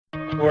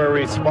We're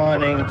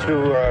responding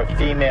to a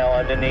female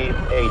underneath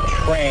a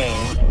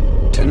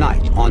train.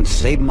 Tonight on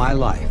Save My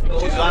Life.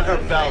 She's on her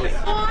belly.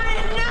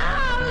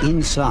 Oh, no!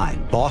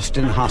 Inside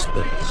Boston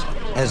hospitals.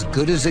 As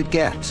good as it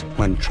gets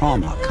when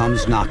trauma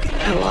comes knocking.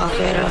 I walk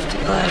right off the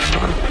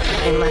platform,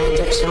 and my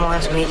addiction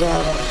wants me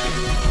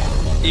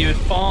dead. You had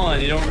fallen.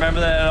 You don't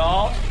remember that at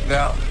all?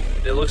 No.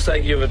 It looks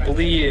like you have a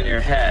bleed in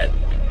your head.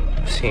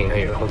 Seeing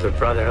your older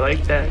brother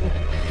like that,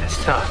 that's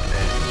tough,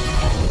 man.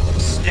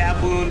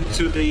 Stab wound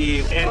to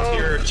the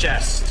anterior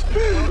chest.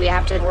 We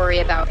have to worry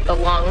about the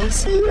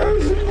lungs. I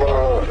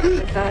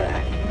thought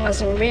it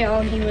wasn't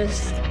real. He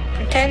was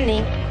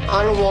pretending.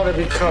 I don't want to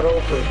be cut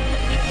open.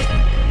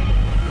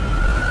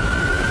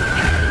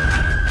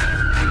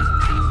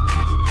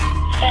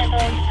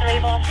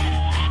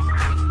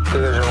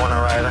 Division 1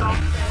 arriving.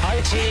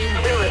 Hi, team.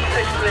 Do a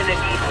 6-minute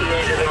ETA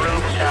to the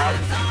rooftop.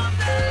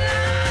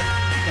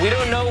 We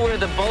don't know where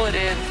the bullet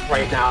is.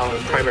 Right now, the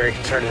primary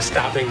concern is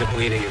stopping the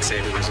bleeding and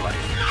saving his life.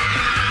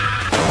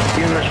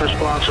 Units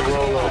responsive,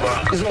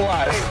 rollover. He's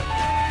alive.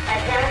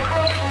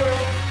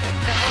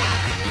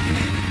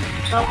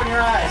 Open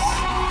your eyes.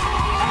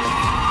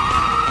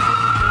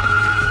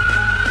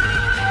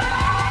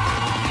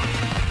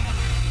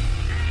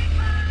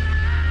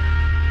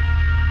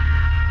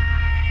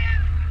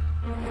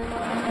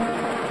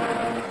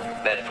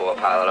 Med 4,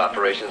 pilot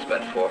operations,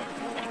 Med 4.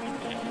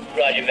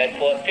 Roger, Med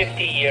 4,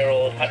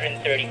 50-year-old,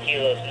 130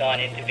 kilos,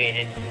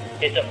 non-intubated.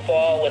 It's a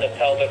fall with a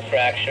pelvic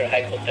fracture,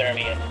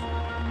 hypothermia.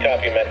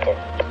 Copy, Med 4.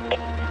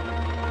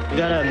 We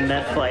got a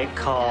med flight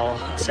call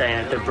saying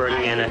that they're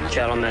bringing in a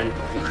gentleman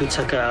who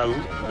took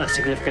a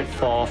significant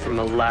fall from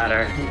a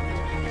ladder.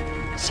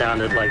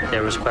 Sounded like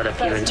there was quite a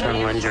few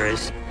internal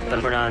injuries,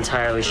 but we're not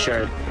entirely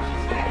sure.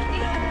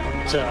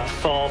 It's a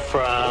fall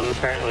from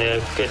apparently a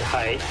good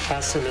height.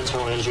 Has some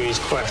internal injuries.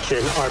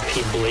 Question,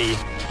 RP bleed.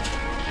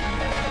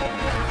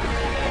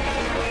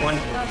 1,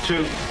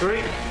 2,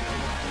 3.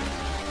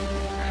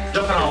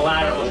 Jumping on a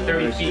ladder was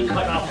 30 feet,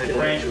 cut off the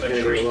branch of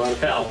a tree,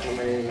 fell.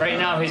 Right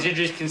now, his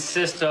injuries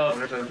consist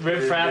of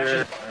rib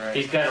fracture.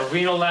 He's got a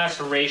renal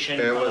laceration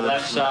on the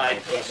left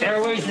side.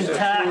 Airways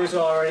intact.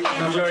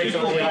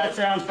 That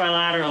sounds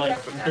bilaterally.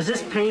 Is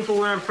this painful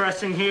where I'm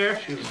pressing here?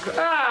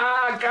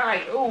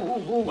 Guy.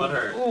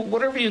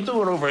 Whatever you're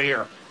doing over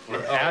here.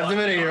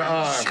 Abdomen or your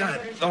arm?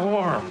 The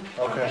arm.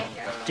 Okay.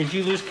 Did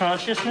you lose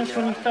consciousness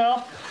when you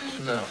fell?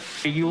 No.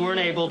 You weren't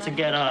able to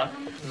get up.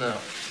 No.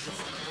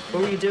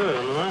 What were you doing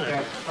on the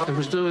ladder? I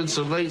was doing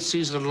some late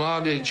season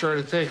logging,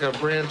 trying to take a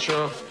branch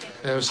off.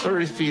 I was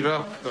 30 feet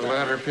up, the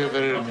ladder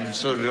pivoted, and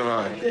so did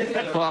I.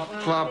 Plop,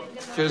 plop,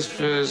 fizz,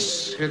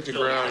 fizz, hit the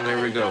ground,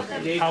 there we go.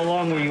 How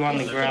long were you on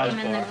the ground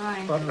for?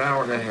 About an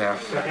hour and a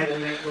half.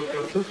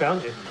 Who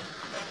found you?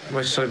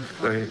 My son,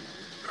 I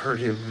heard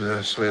him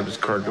slam his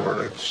car door,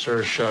 and I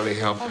started shouting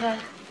help. Okay.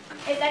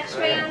 Is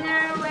X-ray on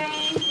there,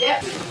 Wayne?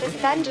 Yep. The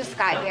son just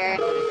got here.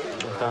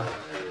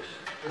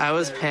 I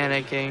was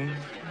panicking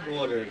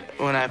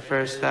when I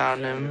first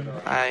found him.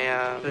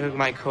 I took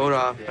my coat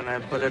off and I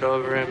put it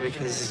over him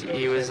because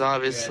he was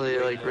obviously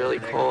like really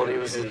cold. He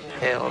was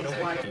impaled.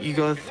 You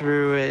go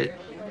through it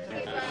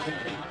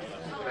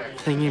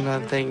thinking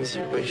about things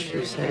you wish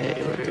to say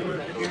or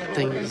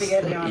things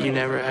that you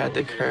never had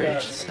the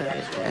courage to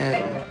say,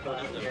 and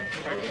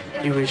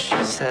you wish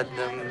you said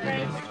them.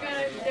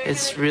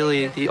 It's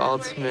really the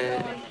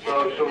ultimate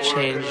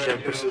change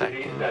of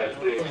perspective.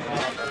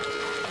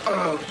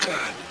 Oh,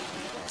 God.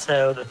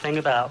 So the thing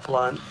about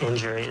blunt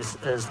injuries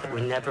is that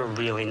we never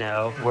really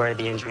know where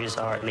the injuries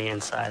are on the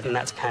inside, and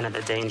that's kind of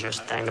the dangerous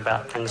thing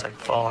about things like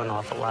falling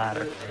off a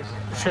ladder.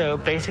 So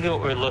basically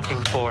what we're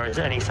looking for is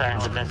any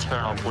signs of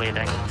internal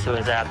bleeding to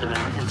his abdomen,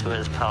 into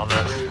his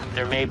pelvis.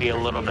 There may be a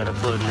little bit of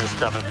fluid in his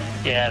stomach.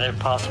 Yeah, there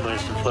possibly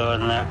is some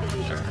fluid in there.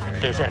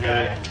 If there's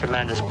any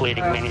tremendous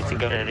bleeding, we need to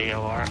go to the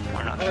OR.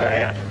 We're not sure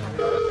yet.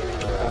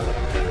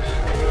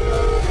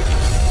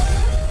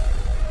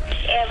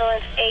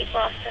 Ambulance 8,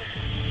 Boston.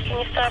 Can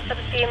you start for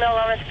the female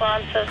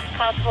unresponsive,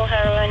 possible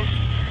heroin?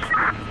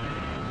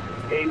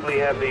 8, we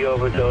have the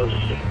overdose.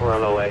 We're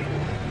on the way.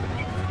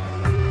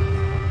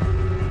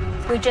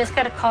 We just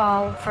got a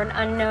call for an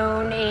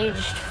unknown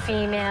aged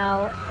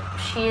female.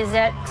 She is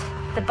at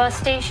the bus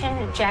station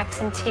at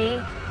Jackson T.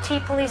 T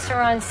police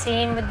are on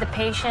scene with the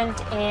patient,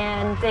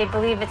 and they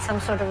believe it's some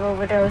sort of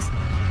overdose.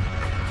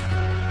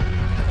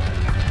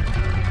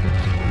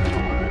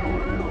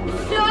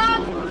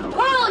 Stop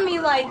pulling me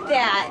like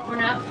that! We're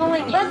not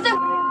pulling you. Let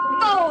the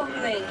go of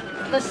me!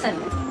 Listen.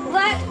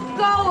 Let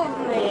go of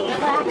me!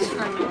 Relax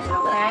for a minute,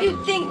 okay?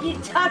 You think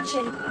you're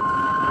touching?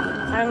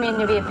 I don't mean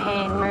to be a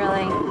pain,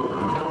 really.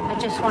 I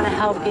just want to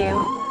help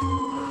you.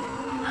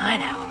 I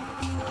know.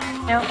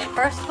 Now,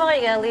 first of all,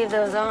 you gotta leave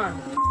those on.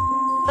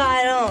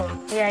 I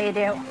don't. Yeah, you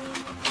do.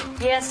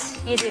 Yes,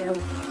 you do.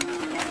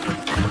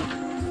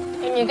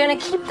 And you're gonna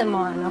keep them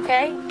on,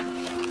 okay?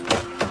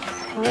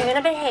 And you're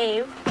gonna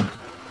behave.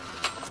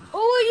 Who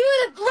are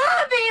you to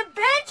grab me and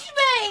pinch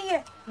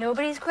me?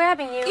 Nobody's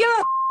grabbing you. You're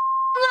a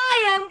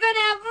liar. I'm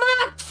gonna have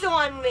marks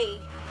on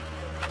me.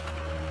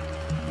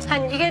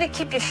 Hun, you gotta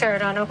keep your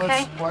shirt on,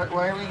 okay?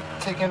 Why are we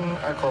taking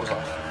our clothes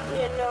off?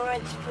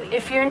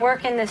 If you're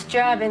working this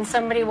job and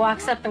somebody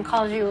walks up and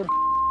calls you a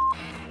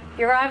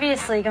you're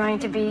obviously going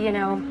to be,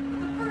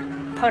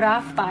 put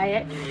off by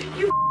it.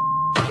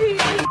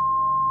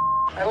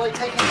 I like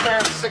taking care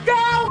of sick.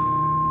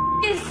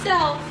 Go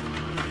yourself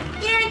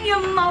and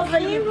your mother.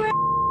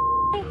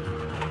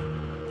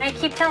 I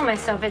keep telling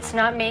myself it's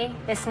not me.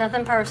 It's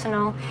nothing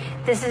personal.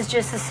 This is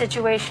just the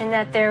situation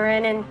that they're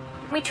in, and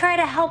we try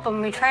to help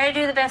them. We try to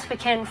do the best we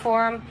can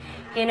for them.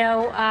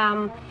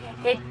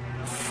 It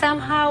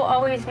somehow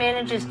always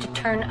manages to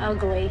turn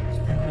ugly.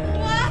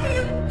 Why are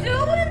you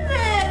doing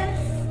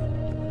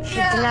this? She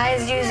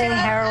denies using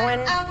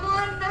heroin,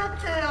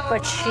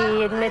 but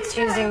she admits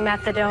using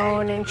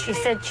methadone, and she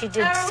said she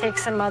did take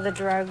some other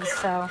drugs,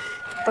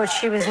 but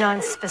she was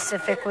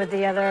non-specific with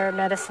the other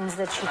medicines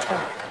that she took.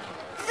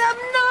 I'm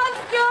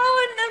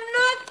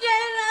not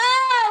getting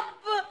up.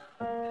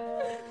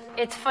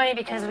 It's funny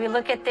because we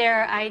look at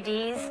their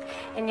IDs,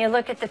 and you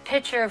look at the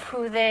picture of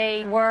who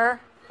they were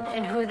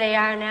and who they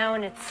are now,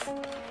 and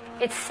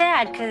it's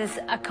sad because it's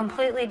a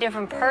completely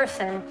different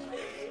person.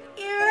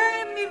 You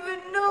hurt me for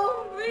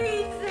no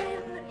reason.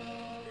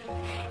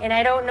 And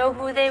I don't know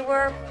who they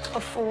were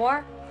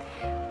before,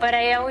 but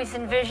I always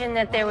envisioned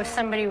that there was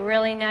somebody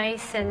really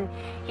nice and,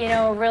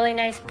 a really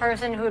nice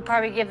person who would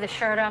probably give the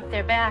shirt off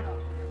their back.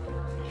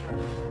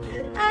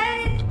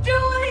 I didn't do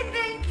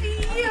anything to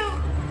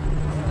you.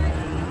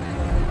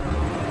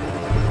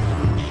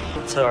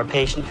 So our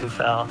patient who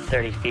fell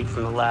 30 feet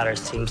from the ladder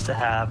seems to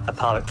have a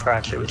pelvic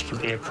fracture, which can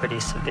be a pretty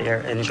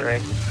severe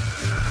injury.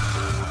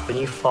 When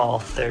you fall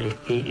 30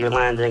 feet, you're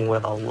landing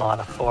with a lot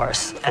of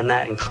force, and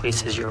that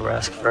increases your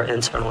risk for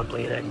internal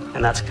bleeding,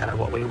 and that's kind of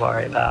what we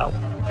worry about.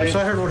 So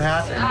I heard what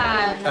happened.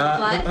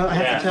 I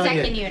have to tell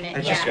Second you, unit,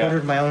 I just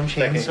ordered my own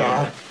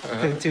chainsaw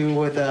to do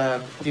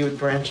with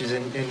branches,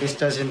 and this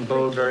doesn't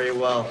bode very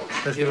well.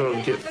 You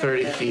don't get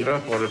 30 feet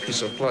up on a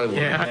piece of plywood.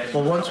 Yeah.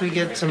 Well, once we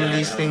get some of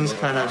these things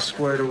kind of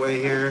squared away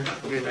here,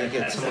 we're gonna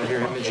get some of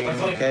your imaging.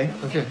 Okay.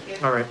 Okay.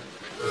 All right.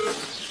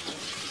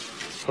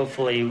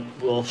 Hopefully,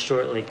 we'll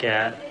shortly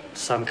get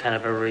some kind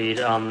of a read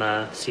on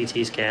the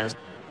CT scans.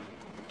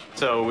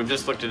 So we've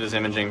just looked at his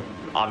imaging.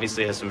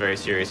 Obviously has some very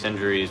serious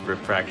injuries, rib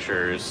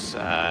fractures,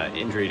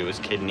 injury to his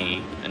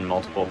kidney, and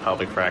multiple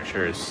pelvic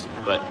fractures.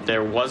 But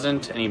there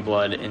wasn't any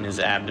blood in his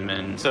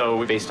abdomen.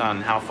 So based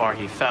on how far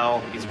he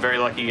fell, he's a very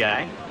lucky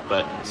guy,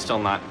 but still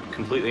not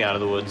completely out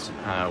of the woods.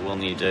 We'll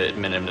need to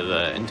admit him to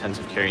the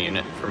intensive care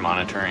unit for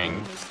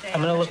monitoring.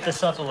 I'm going to look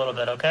this up a little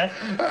bit, okay?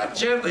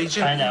 Gently.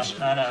 I know.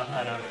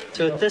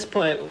 So at this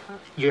point,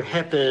 your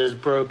hip is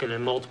broken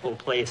in multiple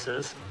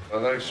places.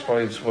 Well, that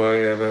explains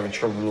why I'm having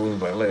trouble moving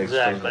my legs.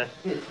 Exactly.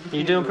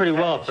 You're doing pretty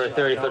well for a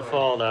 30-foot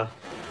fall, though.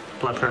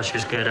 Blood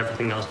pressure's good.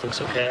 Everything else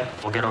looks okay.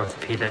 We'll get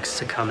orthopedics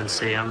to come and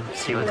see him,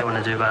 see what they want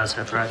to do about his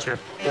hip fracture.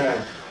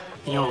 Yeah.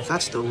 If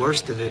that's the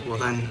worst of it, well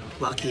then,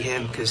 lucky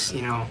him, because,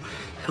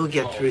 he'll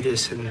get through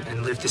this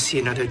and live to see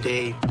another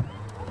day.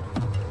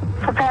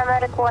 For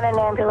paramedic 1 and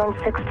ambulance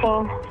 16.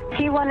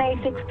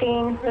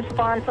 T1A16,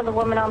 respond for the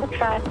woman on the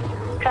track.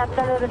 Trapped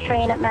under the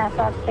train at Mass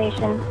Ave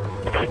Station.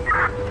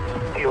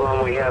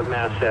 T1, we have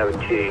Mass Ave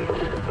T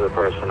for the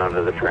person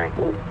under the train.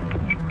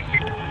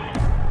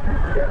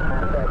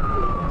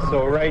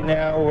 So right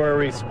now we're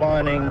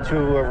responding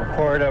to a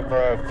report of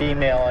a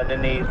female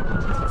underneath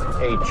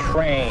a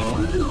train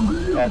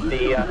at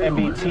the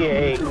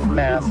MBTA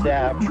Mass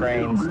Ave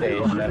train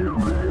station.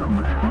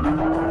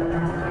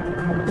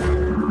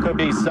 Could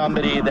be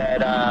somebody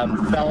that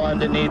fell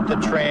underneath the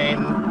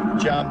train,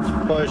 jumped,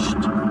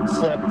 pushed,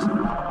 slipped.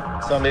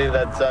 Somebody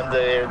that's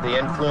under the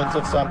influence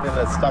of something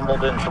that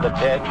stumbled into the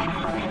pit.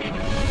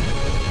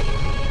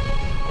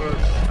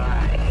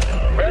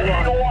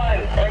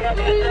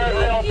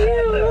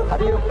 How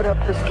do you open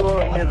up this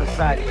door on the other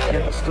side? You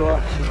get the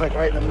store, she's like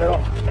right in the middle.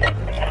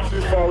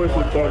 She's far away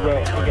from the door,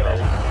 right?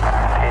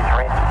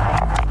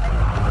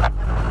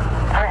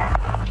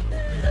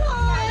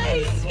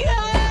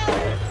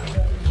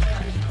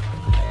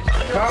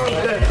 Carl's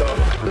dead, though.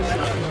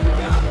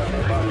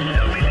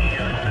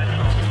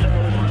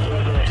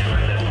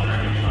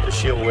 Is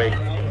she awake?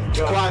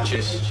 She's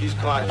conscious.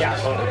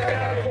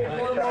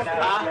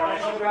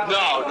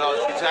 No,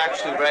 she's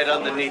actually right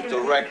underneath,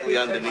 directly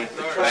underneath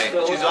the train.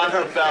 She's on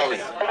her belly.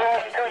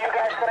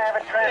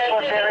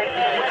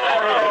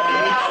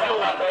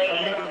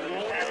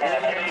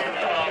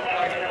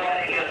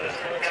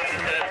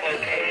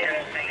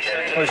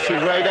 Was she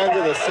right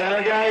under the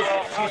center, guys?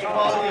 She's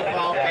probably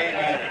about maybe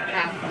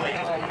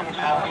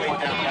halfway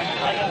down.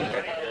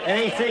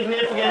 Any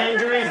significant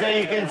injuries that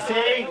you can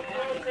see?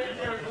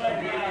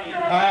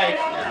 All right.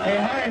 Hey,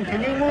 hon,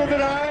 can you move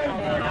it on?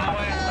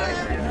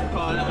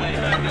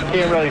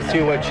 Can't really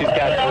see what she's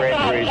got for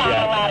injuries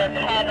yet.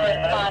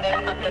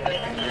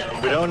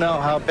 We don't know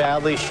how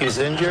badly she's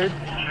injured,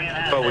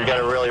 but we got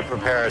to really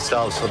prepare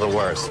ourselves for the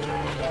worst.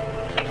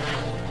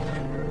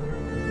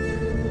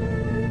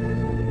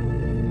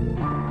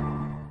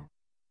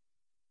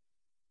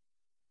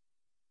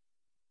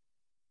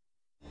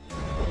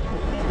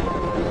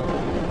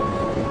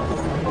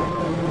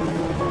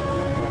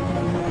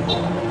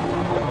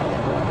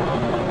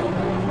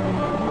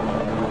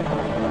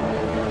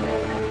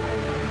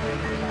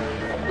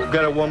 We've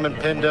got a woman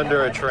pinned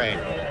under a train.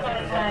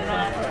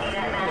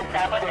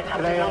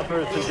 Can I offer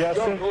a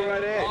suggestion?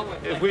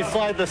 If we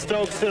slide the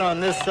Stokes in on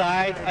this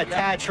side,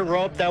 attach a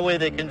rope, that way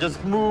they can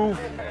just move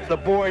the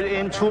board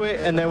into it,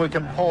 and then we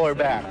can pull her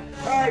back.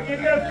 All right,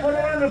 you're going to put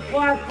her on the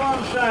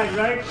platform side,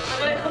 right? I'm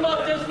going to come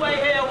up this way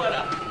here with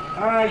her.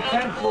 All right,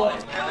 10-4.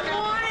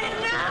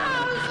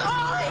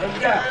 Let's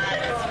go.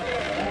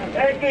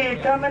 Becky,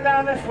 you're coming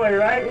down this way,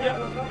 right?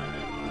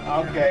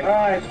 Okay. All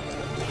right.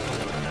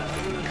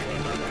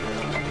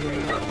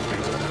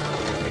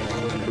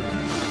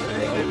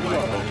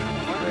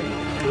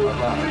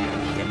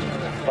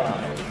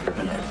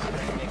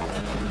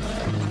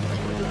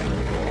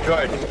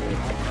 George,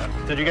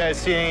 did you guys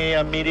see any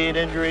immediate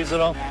injuries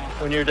at all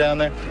when you were down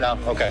there? No?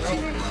 Okay.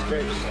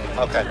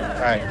 Okay, all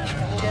right.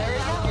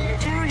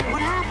 Jerry,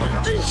 what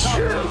happened?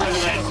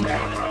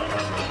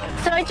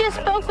 So I just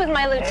spoke with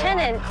my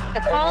lieutenant.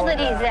 The call that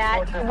he's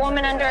at, a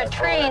woman under a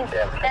train,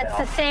 that's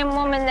the same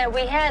woman that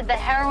we had, the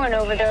heroin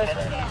overdose.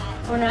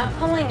 We're not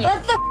pulling you.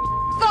 Let the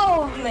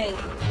go of me.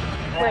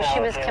 Where she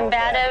was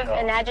combative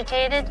and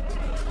agitated.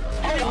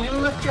 Hey, we'll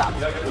lift you up.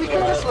 We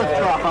can just lift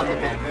her up on the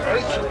bed,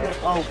 right?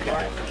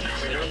 Okay.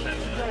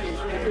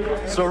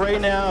 So right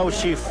now,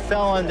 she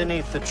fell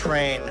underneath the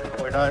train.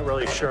 We're not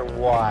really sure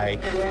why.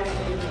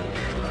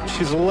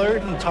 She's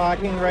alert and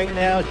talking right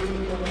now,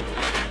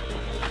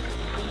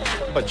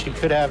 but she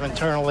could have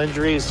internal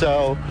injuries,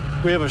 so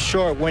we have a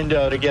short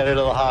window to get her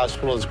to the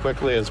hospital as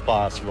quickly as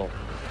possible.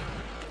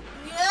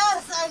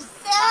 Yes, I said.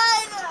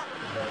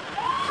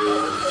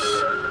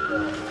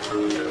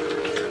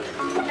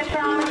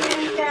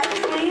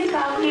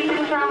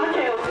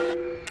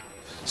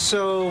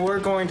 So we're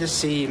going to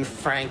see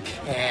Frank,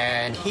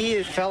 and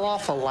he fell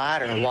off a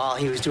ladder while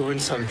he was doing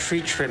some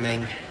tree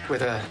trimming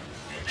with a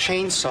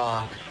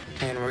chainsaw,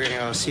 and we're gonna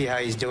go see how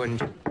he's doing.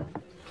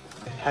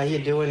 How you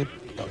doing?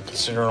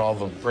 Considering all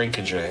the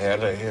breakage I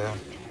had, I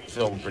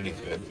feel pretty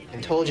good. I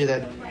told you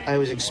that I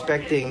was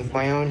expecting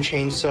my own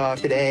chainsaw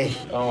today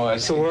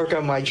to work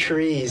on my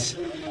trees.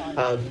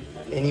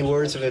 Any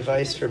words of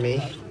advice for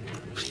me?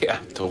 Yeah,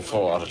 don't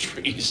fall out of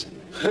trees.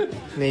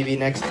 Maybe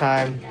next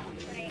time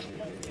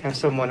have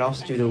someone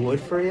else do the wood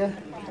for you?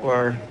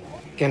 Or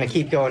gonna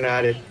keep going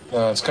at it?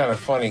 It's kind of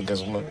funny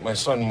because my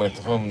son went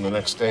home the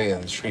next day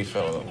and the tree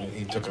fell.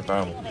 He took it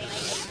down.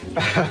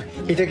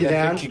 He took it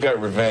down? I think he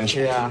got revenge.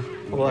 Yeah,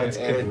 well, that's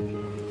good.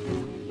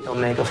 He'll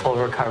make a full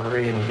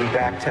recovery and be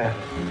back to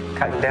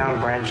cutting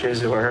down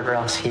branches or whatever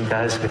else he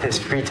does with his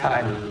free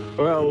time.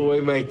 Well, the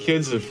way my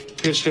kids have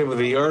pitched in with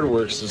the yard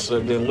work since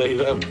I've been laid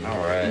up.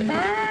 All right.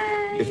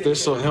 If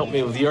this will help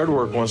me with yard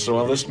work once in a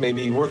while, this may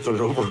be worth it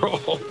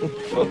overall.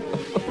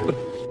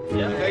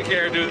 Take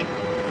care, dude.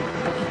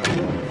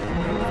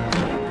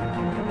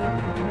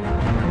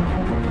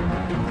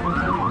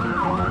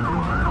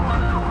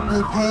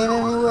 Any pain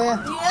anywhere?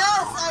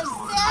 Yes, I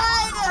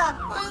said.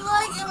 My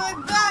leg and my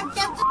back.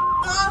 Get the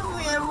off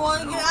me. I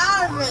want to get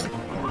out of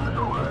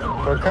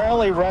it. We're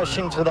currently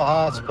rushing to the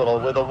hospital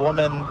with a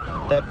woman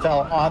that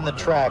fell on the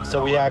track,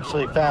 so we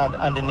actually found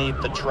underneath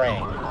the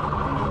train.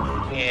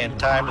 And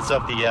time is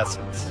of the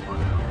essence.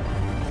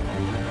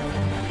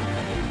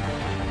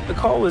 The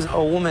call was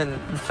a woman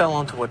fell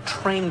onto a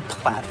train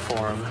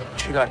platform.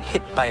 She got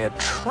hit by a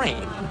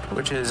train,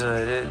 which is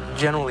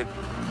generally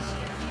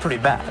pretty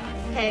bad.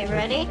 Okay,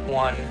 ready?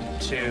 1,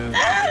 2.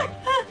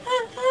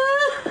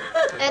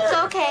 It's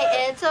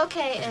okay, it's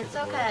okay, it's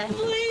okay.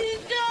 Please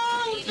don't.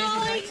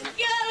 I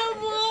get a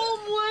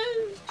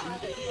moment.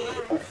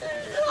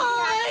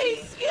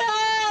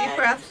 Deep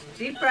breath.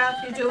 Deep breath.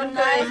 You're doing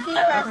good. Deep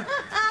breath.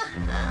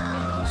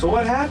 So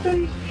what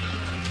happened?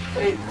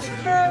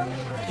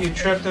 You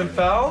tripped and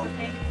fell?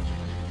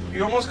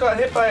 You almost got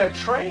hit by a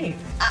train.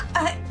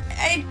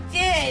 I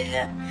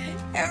did.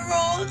 It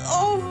rolled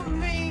over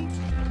me.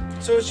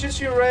 So it's just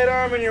your right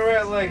arm and your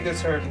right leg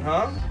that's hurting,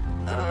 huh?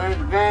 My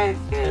back.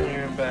 And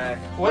your back.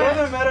 What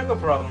other medical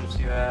problems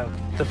do you have?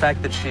 The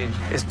fact that she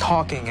is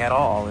talking at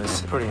all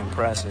is pretty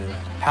impressive.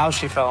 How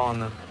she fell on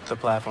the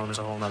platform is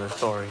a whole nother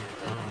story.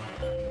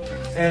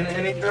 And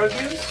any drug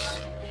use?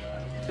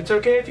 It's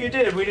okay if you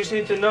did. We just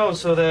need to know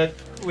so that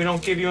we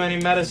don't give you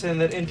any medicine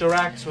that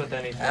interacts with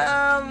anything.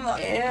 I'm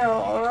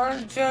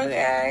drug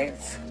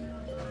addict.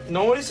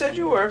 Nobody said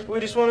you were. We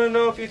just want to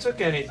know if you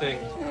took anything.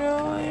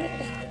 No.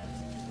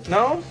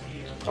 No?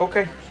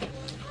 Okay.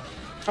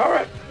 All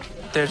right.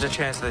 There's a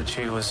chance that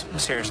she was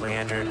seriously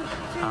injured,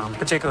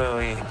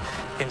 particularly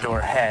into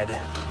her head.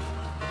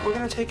 We're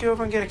going to take you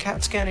over and get a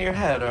CAT scan of your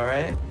head, all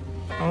right?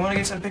 I want to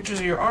get some pictures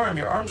of your arm.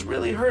 Your arm's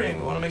really hurting.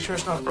 We want to make sure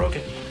it's not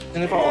broken.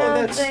 And if all of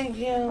that's... Thank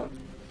you.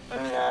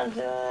 I'm not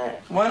doing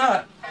it. Why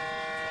not?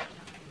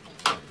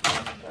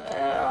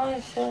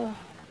 Also.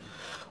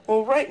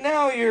 Well, right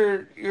now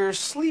you're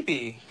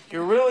sleepy.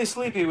 You're really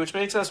sleepy, which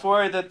makes us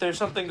worried that there's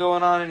something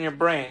going on in your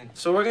brain.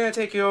 So we're going to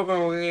take you over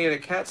and we're going to get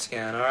a CAT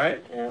scan, all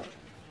right? Yeah.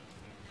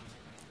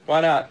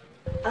 Why not?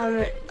 I'm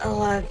in a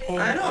lot of pain.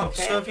 I know.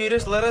 Okay. So if you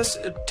just let us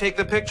take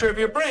the picture of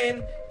your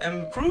brain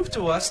and prove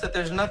to us that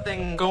there's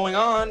nothing going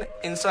on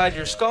inside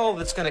your skull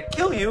that's going to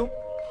kill you.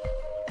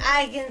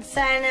 I can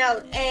sign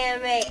out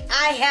AMA.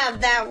 I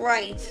have that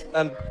right.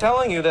 I'm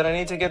telling you that I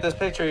need to get this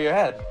picture of your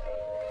head.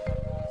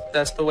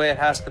 That's the way it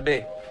has to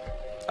be.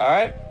 All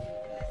right?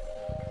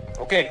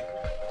 Okay.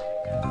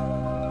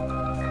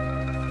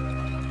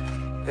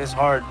 It's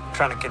hard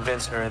trying to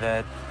convince her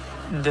that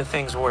the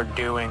things we're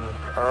doing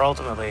are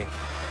ultimately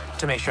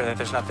to make sure that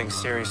there's nothing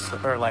serious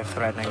or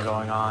life-threatening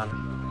going on.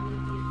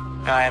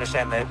 And I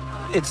understand that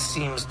it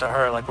seems to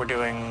her like we're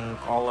doing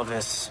all of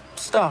this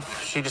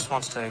stuff. She just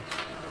wants to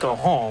go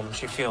home.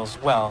 She feels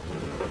well.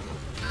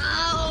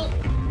 Ow.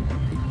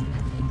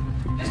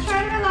 Just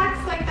try to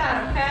relax like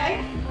that,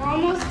 okay? We're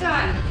almost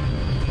done.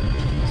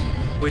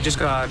 We just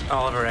got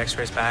all of her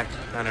x-rays back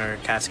and her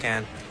CAT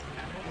scan.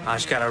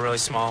 She's got a really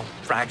small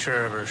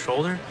fracture of her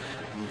shoulder,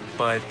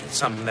 but it's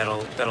something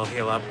that'll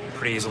heal up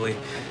pretty easily.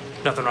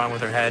 Nothing wrong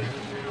with her head.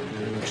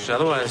 She's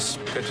otherwise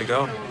good to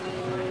go.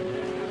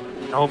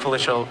 Hopefully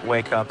she'll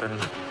wake up and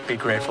be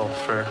grateful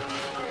for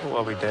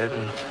what we did.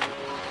 And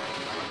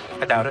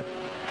I doubt it,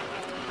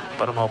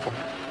 but I'm hopeful.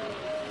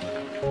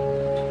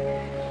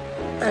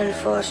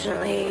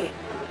 Unfortunately,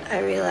 I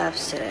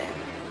relapsed today.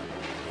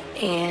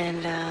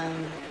 And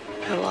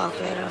I walked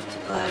right off the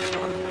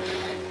platform.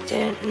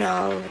 Didn't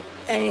know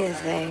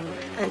anything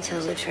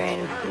until the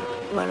train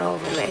went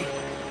over me.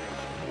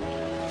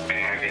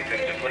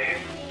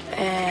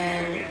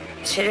 And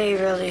today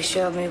really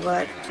showed me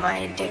what my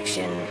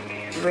addiction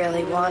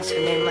really wants of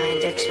me. My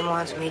addiction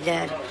wants me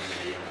dead.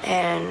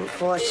 And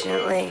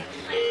fortunately,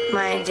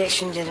 my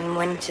addiction didn't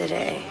win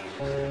today.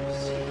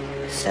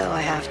 So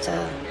I have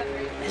to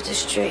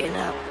straighten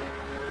up.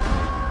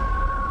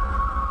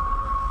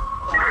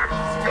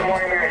 Good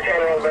morning, Mayor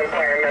General. Then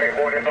paramedic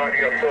board is on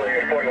your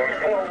affiliate.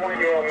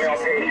 41-year-old male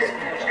patient.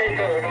 State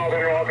of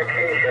another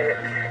altercation.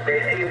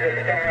 Received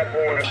a stab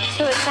wound.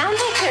 So it sounds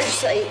like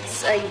there's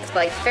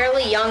a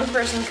fairly young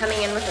person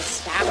coming in with a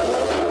stab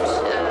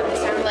wound. It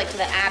sounded like to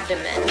the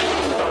abdomen.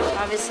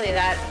 Obviously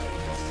that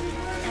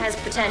has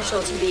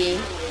potential to be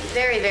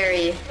very,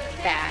 very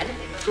bad.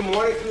 Good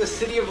morning from the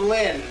city of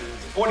Lynn.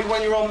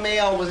 41-year-old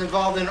male was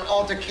involved in an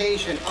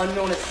altercation,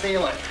 unknown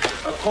assailant.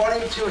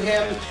 According to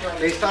him,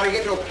 they started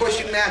getting to a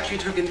pushing match. He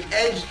took an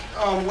edged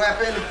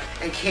weapon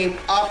and came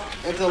up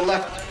into the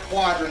left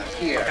quadrant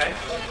here. Okay.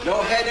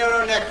 No head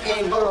or neck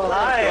pain.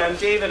 Hi, I'm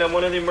David. I'm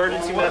one of the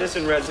emergency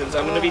medicine residents.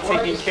 I'm going to be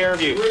taking care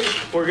of you.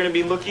 We're going to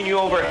be looking you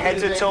over head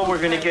to toe. We're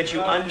going to get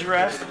you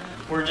undressed.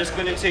 We're just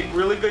going to take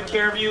really good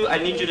care of you. I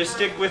need you to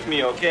stick with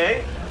me,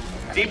 okay?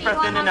 Deep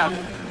breath in and out.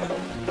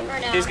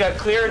 He's got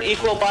clear and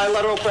equal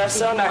bilateral breath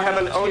sound. I have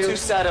an O2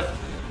 set of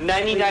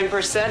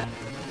 99%.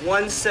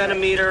 1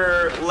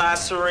 centimeter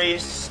laceration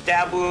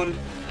stab wound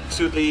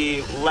to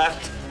the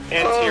left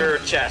anterior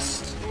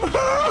chest. You're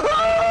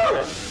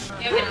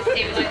gonna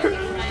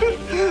stabilize it.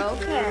 You're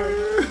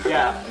okay.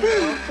 Yeah.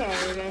 You're okay.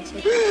 We're gonna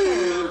take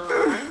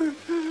it.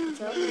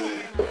 It's okay.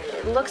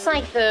 It looks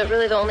like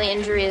the only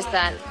injury is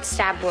that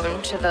stab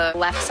wound to the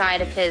left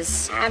side of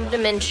his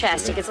abdomen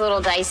chest. It gets a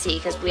little dicey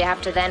because we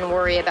have to then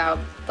worry about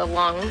the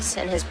lungs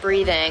and his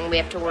breathing. We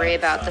have to worry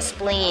about the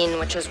spleen,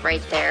 which is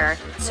right there.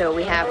 So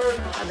we have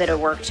a bit of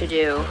work to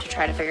do to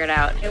try to figure it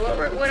out.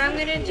 What I'm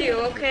gonna do,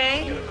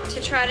 okay,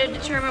 to try to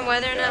determine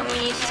whether or not we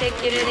need to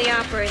take you to the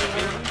operating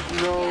room.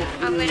 No.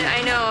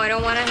 I know, I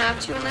don't want to have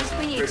to unless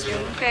we need to,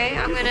 okay?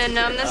 I'm gonna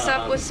numb this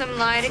up with some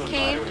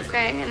lidocaine,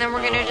 okay? And then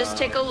we're gonna just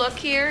take a look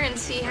here and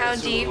see how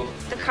deep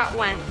the cut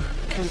went.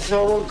 Can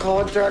someone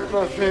contact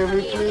my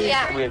family, please?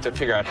 Yeah. We have to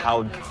figure out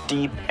how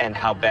deep and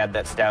how bad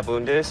that stab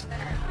wound is.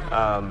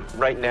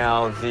 Right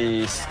now,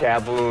 the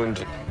stab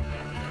wound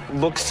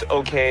looks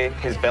okay.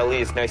 His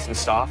belly is nice and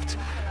soft,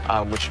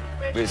 which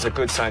is a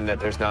good sign that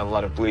there's not a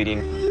lot of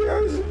bleeding.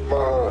 Yes,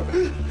 Mom.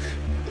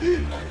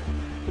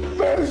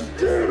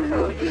 Master,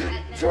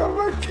 tell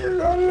my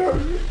kid I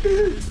love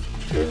you.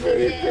 If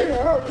anything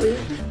happens,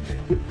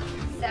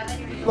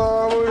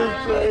 Mom, I want to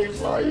play.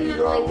 Mom, you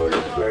know I want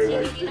to play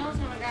like this.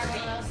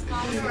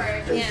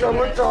 If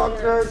someone talk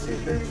to her, she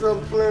thinks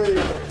I'm playing.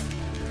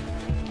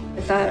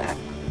 I thought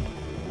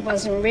it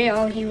wasn't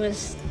real. He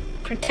was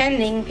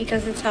pretending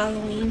because it's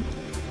Halloween,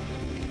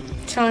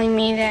 telling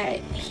me that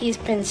he's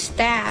been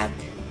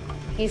stabbed.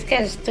 He's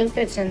got a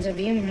stupid sense of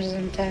humor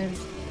sometimes.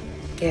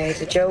 Yeah,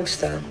 he's a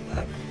jokester.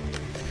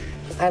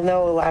 I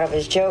know a lot of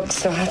his jokes,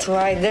 so that's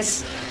why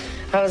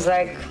I was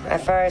like,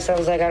 at first I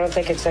was like, I don't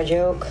think it's a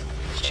joke.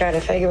 Just trying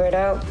to figure it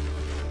out.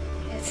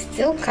 It's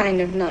still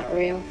kind of not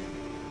real.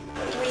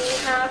 We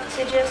have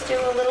to just do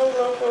a little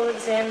local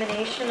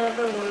examination of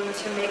the wound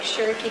to make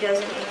sure he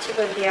doesn't need to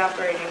go to the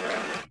operating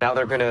room. Now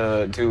they're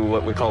gonna do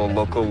what we call a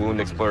local wound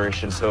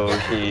exploration. So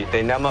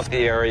they numb up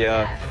the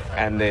area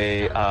and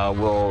they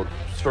will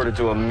sort of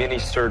do a mini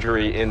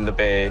surgery in the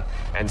bay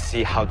and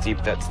see how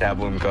deep that stab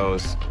wound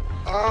goes.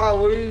 Ah,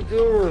 what are you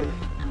doing?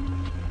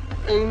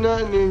 Ain't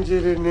nothing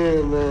injured in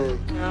there, man.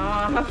 No,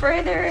 I'm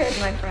afraid there is,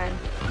 my friend.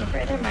 I'm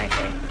afraid there might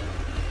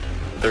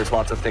be. There's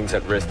lots of things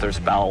at risk. There's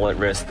bowel at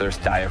risk, there's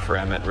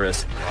diaphragm at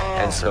risk.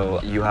 And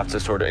so you have to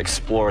sort of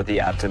explore the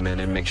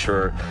abdomen and make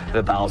sure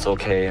the bowel's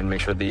okay and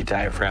make sure the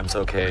diaphragm's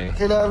okay.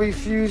 Can I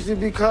refuse to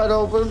be cut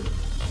open?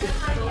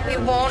 We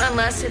won't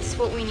unless it's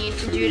what we need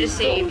to do to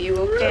save you,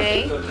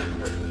 okay?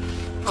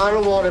 I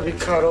don't want to be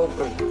cut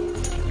open.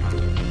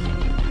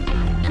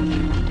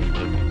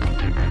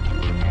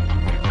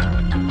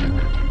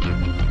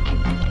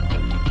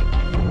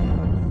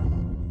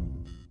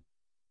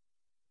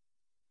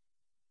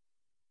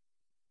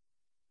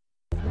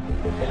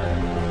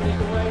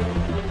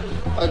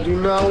 I do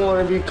not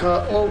want to be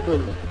cut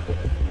open.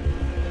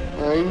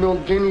 I ain't no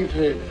guinea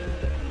pig.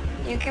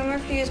 You can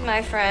refuse,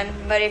 my friend,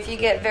 but if you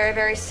get very,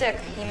 very sick,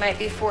 you might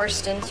be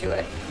forced into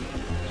it.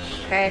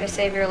 Okay, to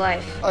save your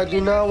life. I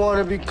do not want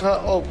to be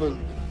cut open.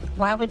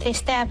 Why would they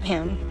stab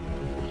him?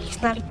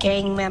 He's not a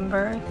gang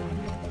member.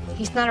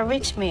 He's not a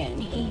rich man.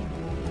 He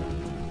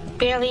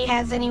barely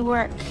has any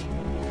work.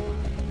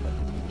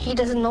 He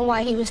doesn't know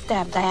why he was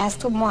stabbed. I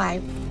asked him why.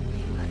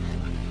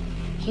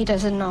 He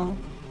doesn't know.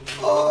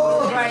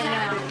 Right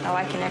now. Oh,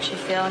 I can actually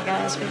feel it,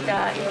 guys. We've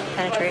got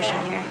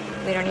penetration here.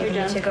 We don't even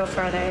need to go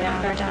further.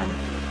 Yeah, we're done.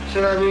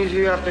 So that means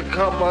you have to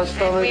cut my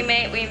stomach? We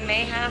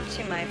may have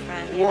to, my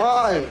friend.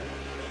 Why?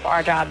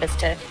 Our job is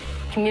to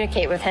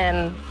communicate with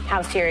him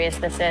how serious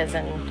this is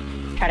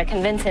and try to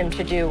convince him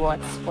to do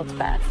what's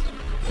best.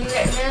 You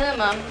at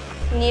minimum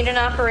need an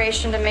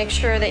operation to make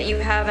sure that you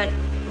haven't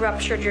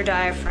ruptured your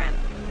diaphragm.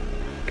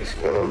 It's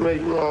gonna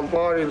make my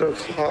body look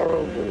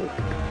horrible.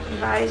 Your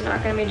body's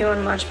not gonna be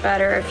doing much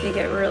better if you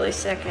get really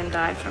sick and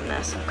die from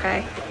this,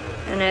 okay?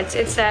 And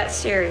it's that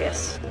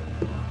serious.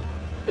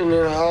 And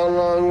then how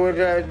long would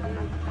that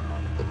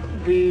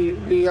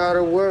be out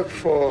of work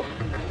for?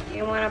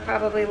 You want to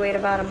probably wait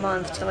about a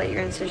month to let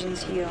your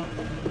incisions heal.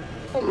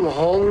 I'm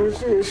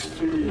homeless in the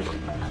street.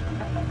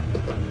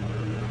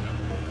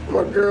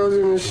 My girl's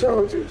in the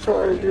shelter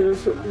trying to get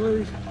us a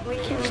place.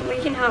 We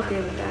can help you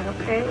with that,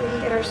 okay? We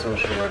can get our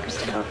social workers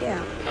to help you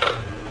out.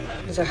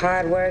 He's a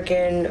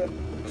hard-working,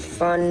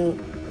 fun,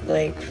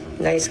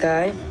 nice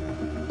guy.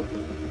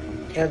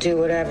 He'll do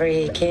whatever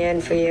he can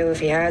for you if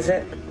he has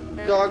it.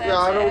 Doctor,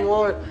 I don't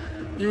want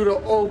you to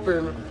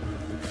open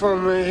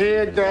from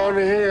here down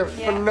to here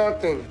for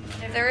nothing.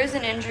 If there is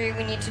an injury,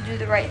 we need to do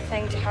the right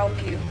thing to help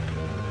you.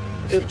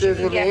 If there's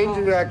an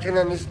injury, I can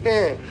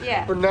understand.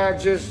 Yeah. But not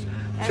just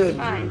to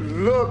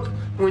look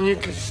when you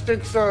can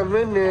stick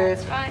something in there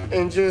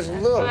and just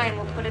look. Fine,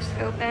 we'll put a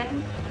scope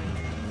in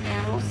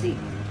and we'll see.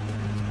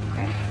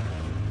 Okay?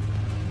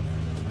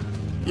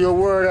 Your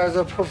word as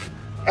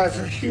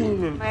a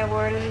human. My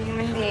word as a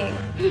human being.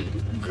 You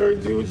gotta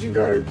do what you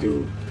gotta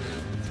do.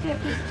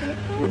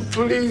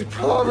 Please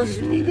promise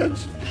me that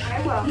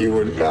you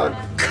would not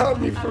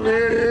cut me from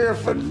here to here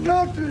for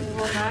nothing. We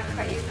will not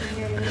cut you from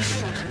here to here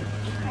for nothing.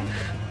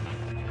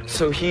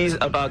 So he's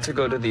about to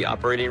go to the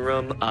operating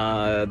room.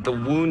 The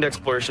wound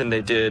exploration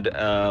they did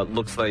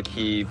looks like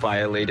he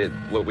violated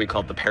what we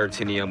call the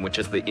peritoneum, which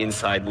is the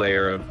inside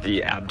layer of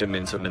the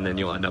abdomen, and then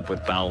you'll end up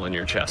with bowel in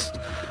your chest,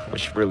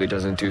 which really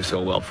doesn't do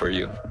so well for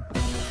you.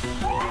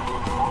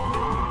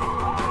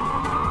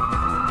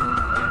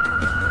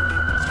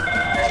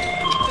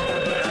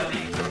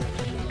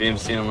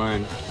 BMC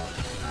online.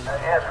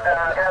 Yes,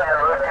 down here in the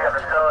roof care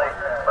facility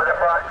with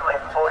approximately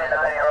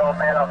 49-year-old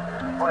male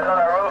who was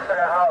on the roof of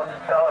the house,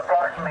 fell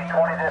approximately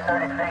 20 to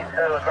 30 feet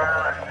to the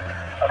ground.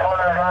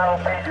 Upon arrival,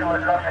 patient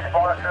was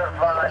unresponsive,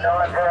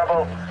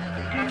 non-verbal,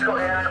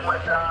 incoherent with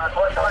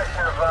blood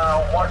pressure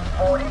of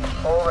 140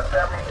 over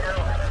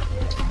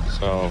 72.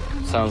 So,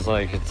 sounds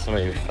like it's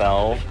somebody who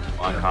fell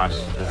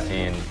unconscious at the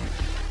scene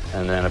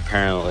and then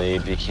apparently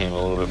became a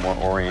little bit more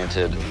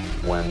oriented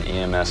when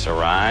EMS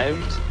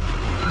arrived.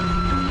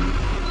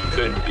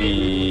 Could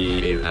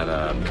be he had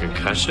a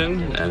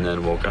concussion and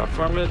then woke up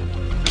from it.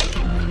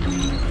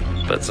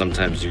 But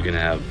sometimes you can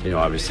have,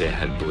 obviously a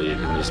head bleed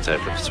in these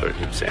type of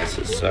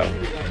circumstances. So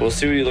we'll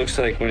see what he looks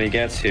like when he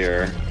gets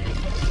here.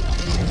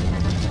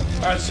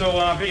 All right, so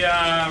we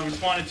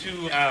responded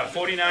to a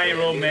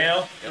 49-year-old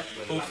male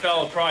who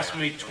fell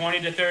approximately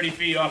 20 to 30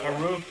 feet off a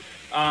roof.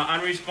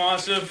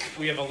 Unresponsive.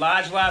 We have a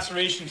large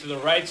laceration to the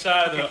right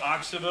side of the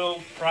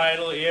occipital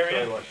parietal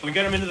area. We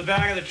got him into the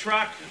back of the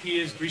truck. He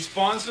is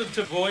responsive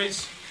to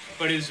voice,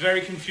 but is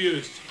very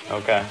confused.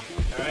 Okay.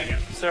 All right.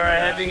 Sir,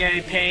 having any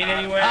pain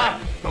anywhere?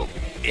 Oh,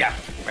 yeah,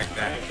 right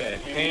there. Okay.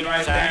 Pain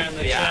right there in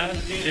the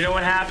chest. Do you know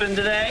what happened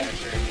today?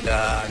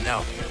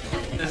 No.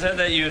 It said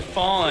that you had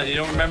fallen. You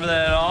don't remember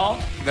that at all?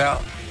 No.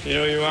 You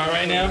know where you are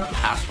right now?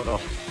 Hospital.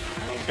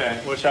 Okay.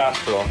 Which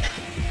hospital?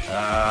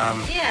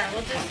 Yeah,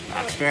 we'll just...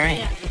 Roxbury?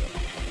 Yeah.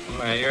 All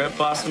right, you're at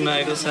Boston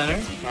Medical Center.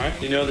 All right.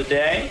 Do you know the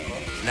day?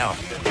 No.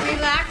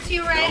 Relax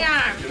your right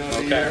arm.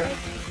 Okay.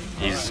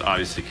 He's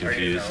obviously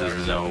confused,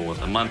 doesn't know what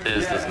the month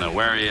is, doesn't know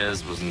where he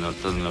is, doesn't know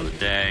the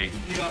day.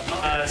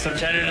 Some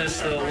tenderness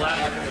to the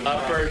left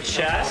upper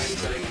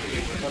chest.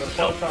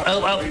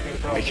 Oh,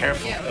 be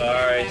careful.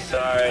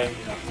 Sorry.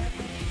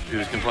 He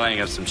was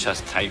complaining of some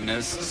chest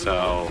tightness,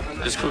 so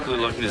just quickly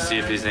looking to see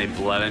if there's any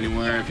blood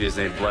anywhere, if he has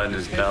any blood in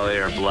his belly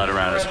or blood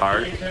around his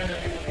heart.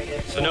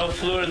 So no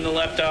fluid in the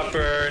left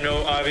upper, no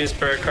obvious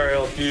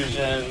pericardial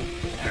effusion.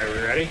 All right,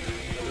 we ready?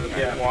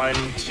 Yeah. 1,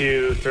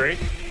 2, 3.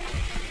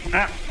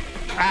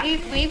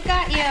 We've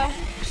got you.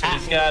 So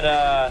he's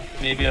got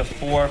maybe a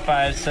 4 or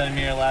 5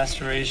 centimeter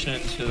laceration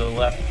to the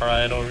left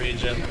parietal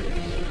region.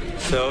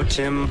 So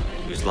Tim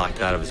was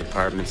locked out of his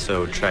apartment,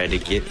 so tried to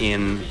get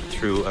in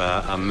through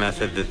a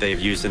method that they've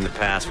used in the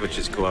past, which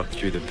is go up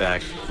through the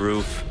back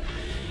roof.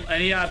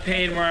 Any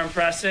pain where I'm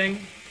pressing?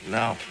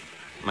 No.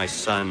 My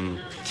son,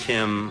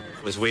 Tim,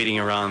 was waiting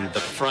around the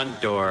front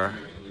door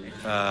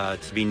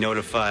to be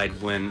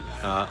notified when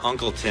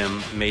Uncle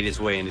Tim made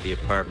his way into the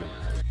apartment.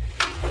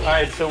 All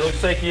right, so it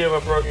looks like you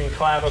have a broken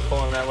clavicle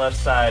on that left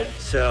side.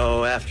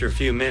 So after a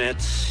few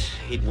minutes,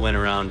 he went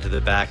around to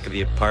the back of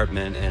the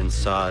apartment and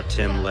saw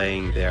Tim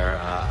laying there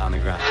on the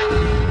ground.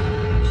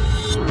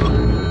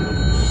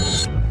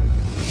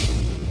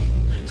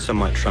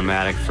 Somewhat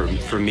traumatic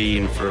for me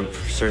and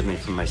certainly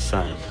for my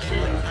son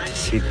to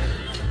see.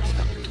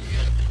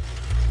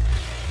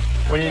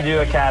 We need to do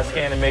a CAT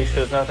scan and make sure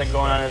there's nothing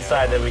going on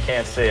inside that we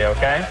can't see,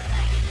 okay?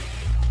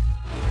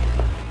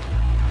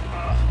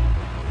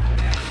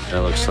 It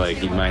looks like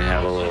he might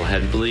have a little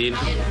head bleed.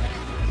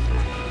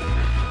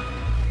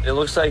 It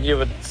looks like you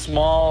have a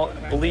small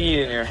bleed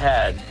in your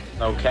head,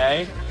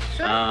 okay?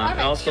 It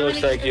also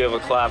looks like you have a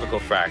clavicle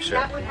fracture.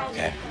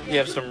 Okay. You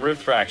have some rib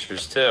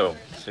fractures too.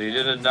 So you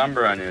did a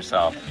number on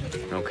yourself,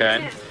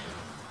 okay?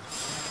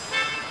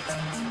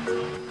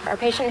 Our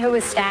patient who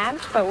was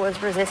stabbed but was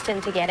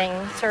resistant to getting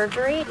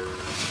surgery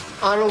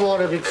I don't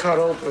want to be cut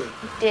open.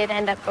 did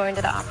end up going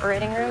to the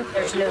operating room.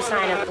 There's no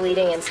sign of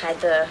bleeding inside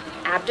the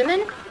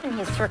abdomen, and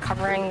he's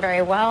recovering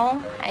very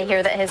well. I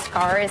hear that his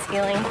scar is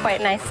healing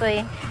quite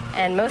nicely,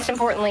 and most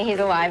importantly, he's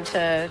alive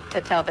to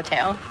tell the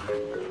tale.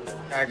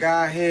 I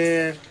got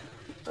here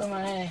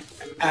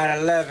at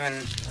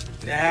 11.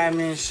 They had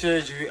me in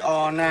surgery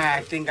all night.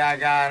 I think I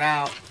got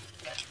out.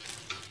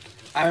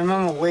 I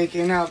remember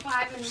waking up,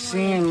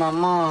 seeing my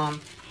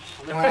mom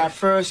when I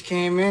first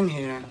came in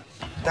here.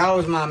 That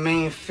was my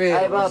main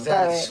fear, was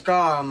that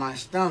scar on my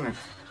stomach.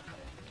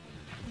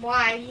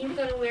 Why? You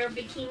gonna wear a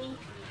bikini?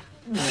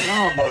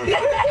 No, but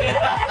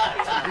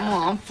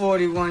I'm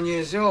 41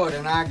 years old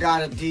and I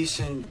got a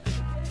decent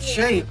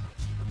shape.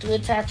 Do a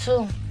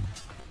tattoo.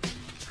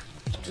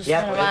 Just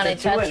Yeah, put put around a a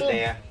tattoo in tattoo.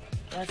 there.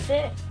 That's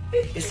it.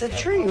 It's a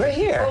tree right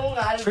here.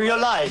 For your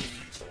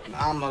life.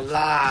 I'm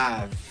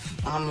alive.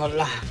 I'm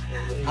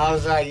alive. I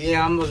was like,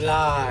 yeah, I'm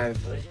alive.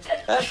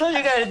 That's what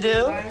you gotta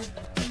do.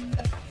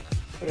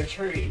 For a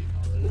tree.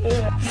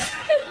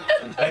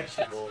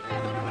 Vegetable.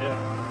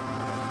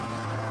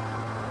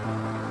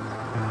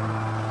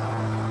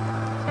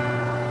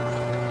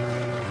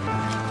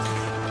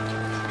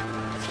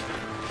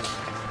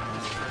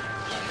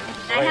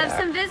 I have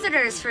some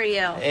visitors for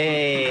you.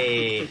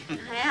 Hey.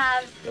 I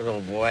have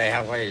Little boy,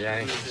 how are you,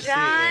 Johnny?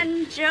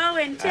 John, Joe,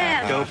 and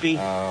Tim. Dopey.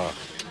 Oh.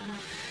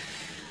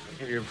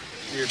 Your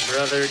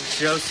brother,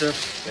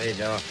 Joseph. How you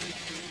doing?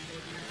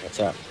 What's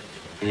up?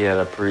 He had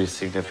a pretty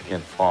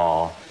significant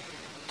fall.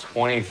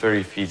 20,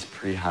 30 feet's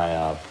pretty high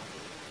up.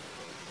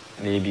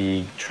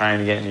 Maybe trying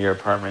to get into your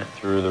apartment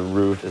through the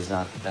roof is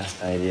not the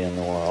best idea in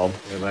the world.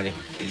 Hey, buddy.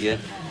 You good?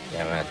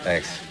 Yeah, man,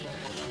 thanks.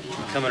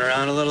 You coming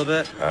around a little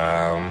bit?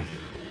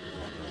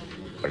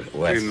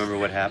 What? Do you remember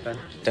what happened?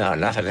 No,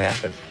 nothing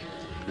happened.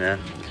 No?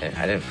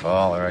 I didn't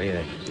fall or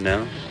anything.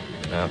 No?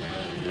 No.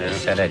 Yeah. I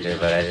said I did,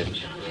 but I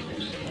didn't.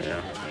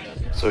 Yeah.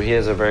 So he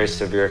has a very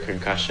severe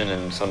concussion,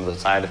 and some of the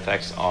side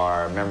effects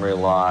are memory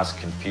loss,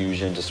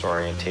 confusion,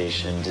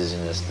 disorientation,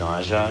 dizziness,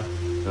 nausea,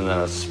 and then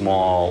a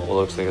small, what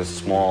looks like a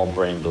small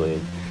brain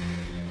bleed.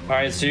 All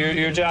right, so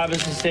your job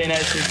is to stay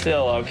nice and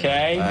still,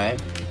 okay? All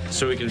right.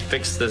 So we can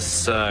fix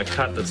this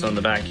cut that's on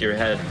the back of your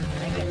head.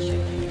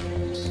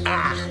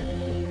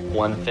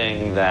 One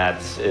thing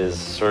that is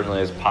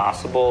certainly as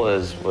possible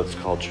is what's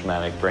called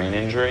traumatic brain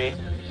injury.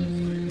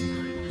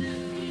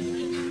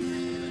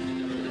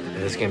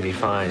 It's gonna be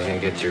fine. He's gonna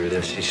get through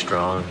this. He's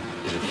strong.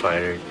 He's a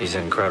fighter. He's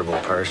an incredible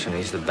person.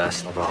 He's the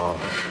best of all.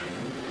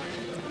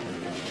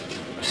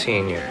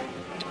 Seeing your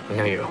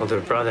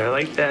older brother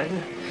like that,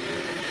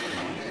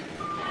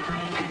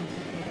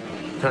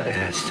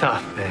 it's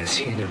tough, man.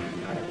 Seeing him,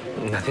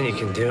 nothing you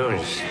can do.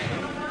 Just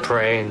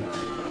pray. And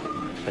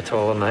I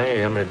told him,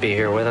 hey, I'm gonna be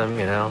here with him,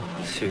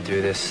 to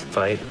do this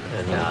fight,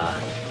 and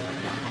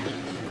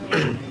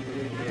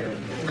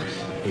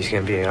he's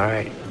gonna be all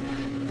right.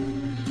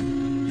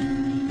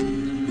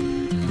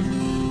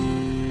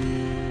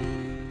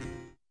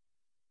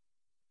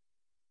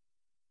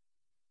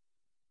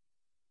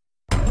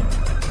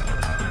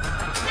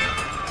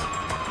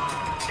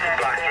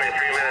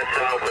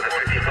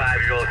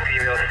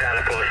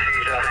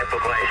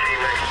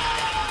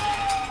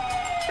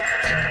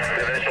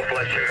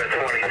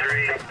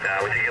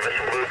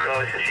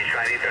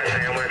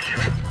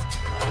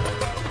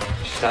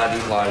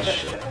 started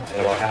lunch, and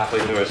about halfway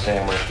through a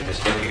sandwich, we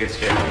discovered you could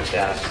skip from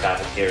status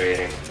started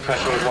deteriorating.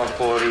 Pressure was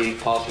 140,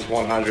 pulse was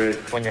 100.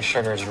 When your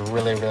sugar is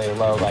really, really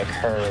low like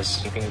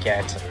hers, you can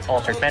get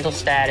altered mental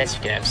status,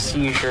 you can have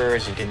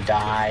seizures, you can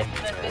die.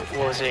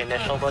 What was the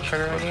initial blood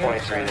sugar?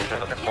 23,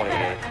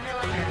 28.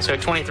 So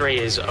 23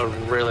 is a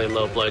really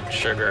low blood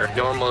sugar.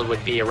 Normal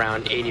would be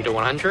around 80 to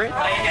 100.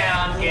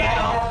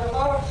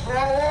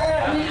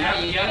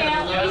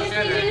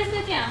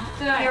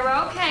 You're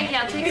okay,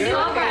 Gail. Take a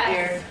slow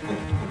breath.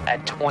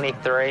 At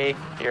 23,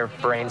 your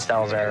brain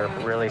cells are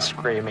really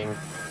screaming.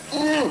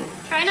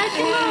 Try not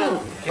to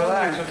move.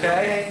 Relax,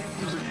 okay?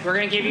 We're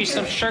gonna give you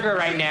some sugar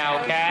right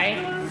now,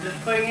 okay? Just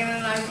putting in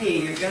an IV.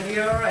 You're gonna be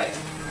all right.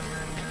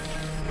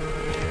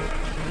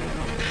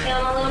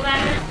 Feeling a little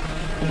better?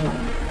 No,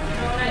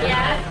 not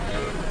yet.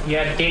 You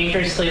have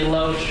dangerously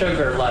low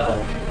sugar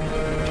level.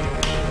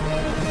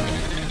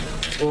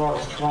 Yeah,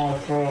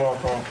 23, I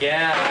think.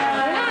 Yeah.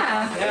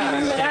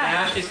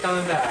 Now she's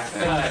coming back.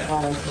 Good.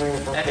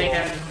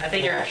 I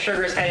think your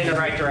sugar's heading the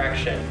right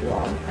direction.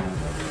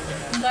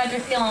 I'm glad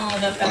you're feeling a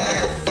little bit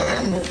better.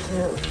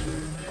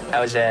 That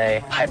was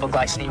a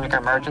hypoglycemic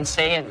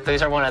emergency, and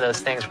these are one of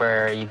those things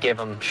where you give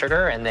them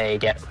sugar and they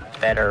get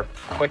better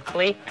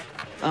quickly.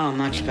 Oh,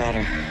 much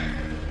better.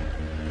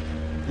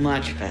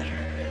 Much better.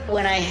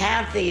 When I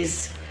have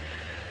these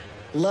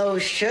low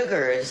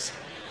sugars,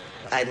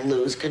 I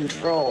lose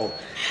control.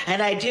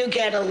 And I do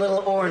get a little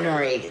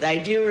ornery.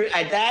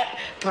 That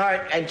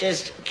part, I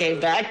just came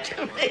back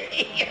to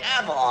me.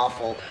 I'm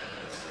awful.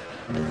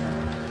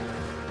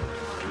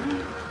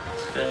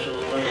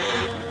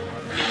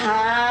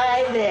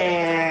 Hi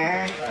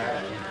there.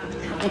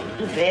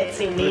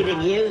 Fancy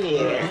meeting you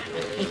here.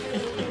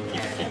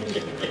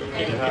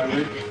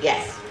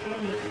 Yes.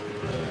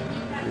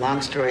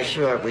 Long story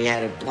short, we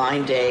had a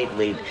blind date.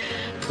 We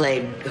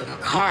played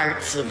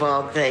cards, of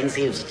all things.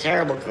 He was a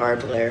terrible card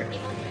player.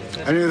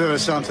 I knew there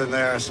was something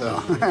there,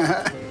 so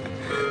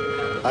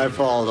I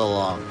followed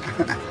along.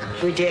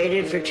 We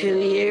dated for 2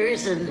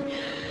 years and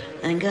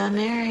got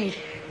married.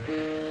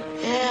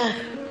 Yeah.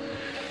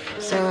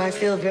 So I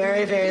feel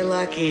very, very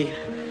lucky.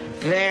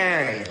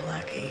 Very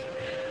lucky.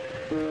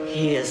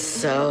 He is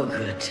so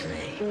good to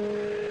me.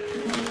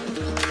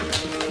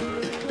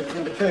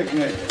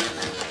 Picnic.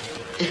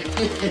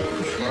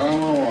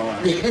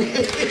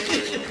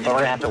 We're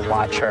gonna have to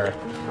watch her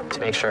to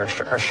make sure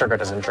her sugar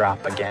doesn't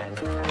drop again.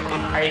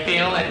 How are you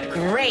feeling?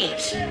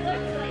 Great.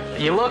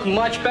 You look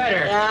much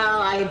better.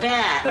 Oh, I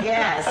bet,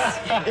 yes.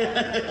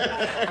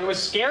 It was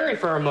scary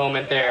for a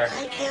moment there.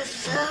 I guess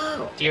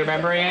so. Do you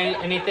remember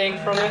anything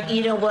from it?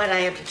 You know what I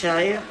have to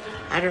tell you?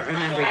 I don't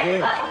remember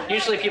you.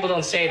 Usually people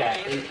don't say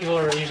that.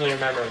 People usually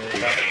remember me.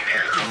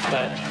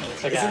 But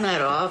it's okay. Isn't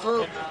that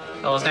awful?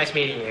 Oh, it was nice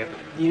meeting you.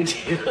 You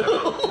too.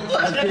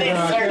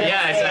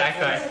 Yeah,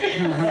 exactly.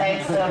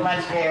 Thanks so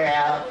much for your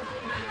help.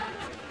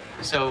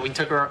 So we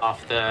took her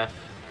off the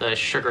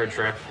sugar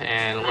drip,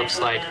 and it looks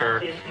like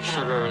her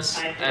sugars,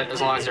 as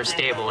long as they're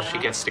stable, she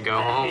gets to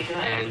go home,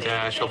 and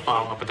she'll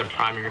follow up with her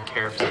primary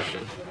care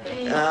physician.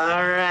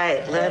 All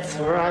right, let's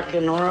rock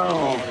and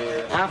roll.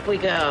 Off we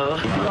go.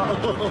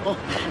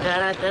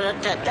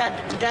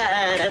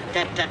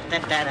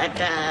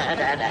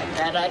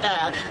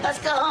 Let's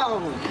go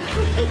home.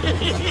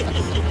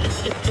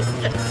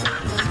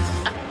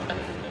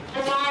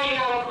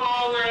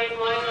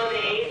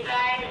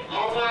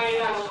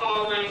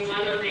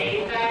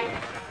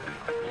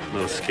 A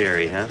little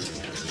scary, huh?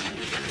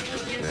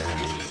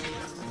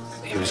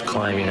 He was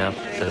climbing up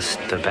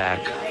the back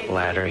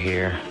ladder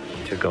here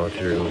to go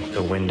through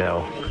the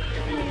window.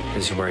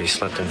 This is where he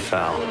slipped and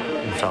fell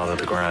to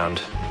the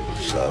ground.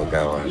 Slow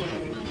going.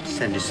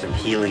 Send you some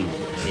healing.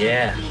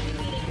 Yeah,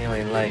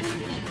 healing life.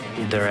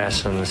 They're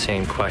asking him the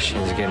same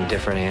questions, getting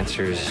different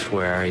answers.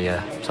 Where are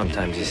you?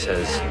 Sometimes he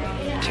says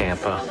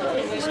Tampa.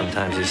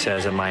 Sometimes he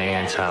says at my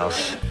aunt's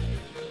house.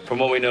 From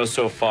what we know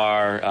so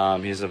far,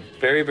 he has a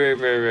very, very,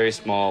 very, very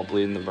small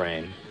bleed in the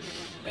brain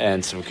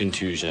and some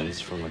contusions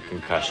from a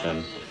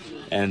concussion.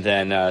 And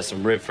then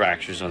some rib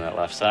fractures on that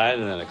left side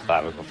and then a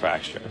clavicle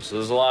fracture. So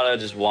there's a lot of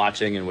just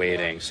watching and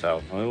waiting.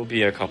 So it will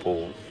be a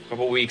couple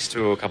weeks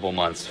to a couple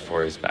months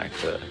before he's back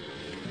to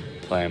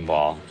playing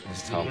ball.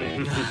 He's telling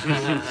me.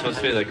 It's supposed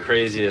to be the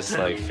craziest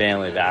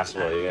family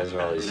basketball. You guys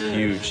are all these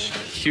huge,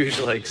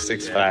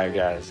 6'5"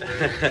 guys.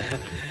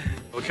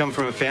 We come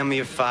from a family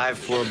of 5,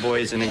 4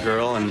 boys and a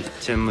girl, and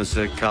Tim was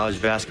a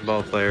college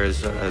basketball player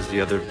as the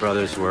other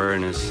brothers were,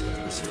 and his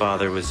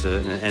father was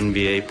an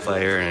NBA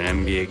player and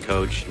an NBA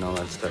coach and all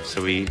that stuff.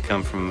 So we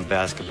come from a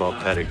basketball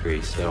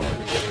pedigree. So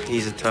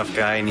he's a tough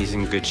guy and he's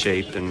in good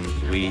shape, and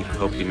we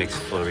hope he makes a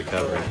full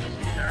recovery.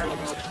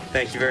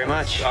 Thank you very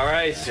much. All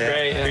right,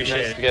 great. Appreciate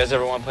it. If you guys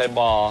ever want to play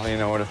ball, you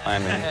know where to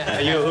find me. Are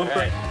you a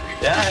hooper?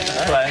 Yeah,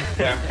 I play.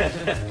 Yeah.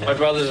 My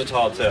brothers are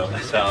tall too,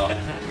 so.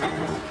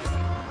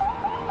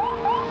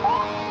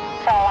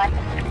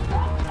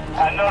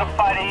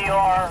 Notify the ER.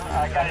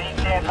 I got an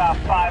ETA about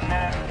 5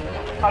 minutes.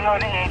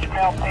 Unknown age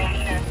male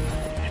patient.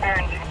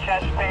 experiencing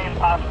chest pain,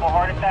 possible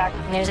heart attack.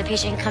 There's a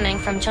patient coming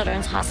from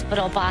Children's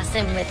Hospital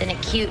Boston with an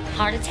acute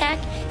heart attack,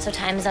 so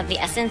time is of the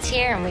essence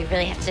here, and we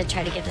really have to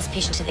try to get this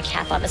patient to the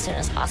cath lab as soon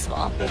as possible.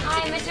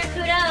 Hi, Mr.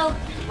 Kudo.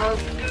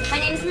 My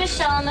name's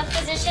Michelle. I'm a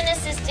physician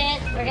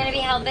assistant. We're going to be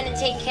helping to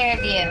take care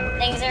of you.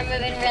 Things are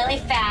moving really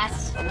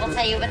fast. We'll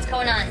tell you what's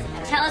going on.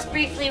 Tell us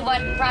briefly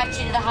what brought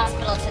you to the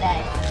hospital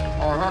today.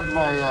 I had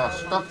my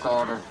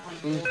stepdaughter.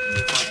 She's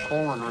got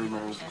colon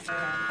removed.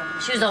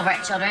 She was over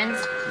at Children's?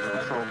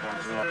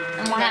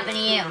 And what happened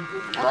to you?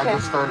 I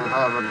just started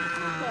having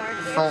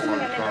felt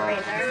like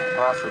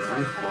acid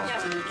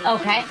reflux.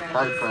 Okay.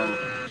 Type thing.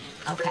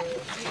 Okay.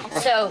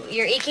 So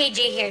your EKG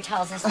here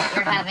tells us that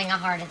you're having a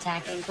heart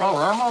attack. Oh,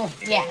 am I?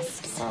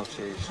 Yes. Oh,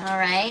 jeez. All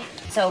right.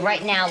 So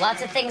right now,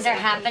 lots of things are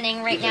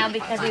happening right now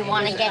because we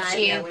want to get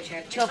you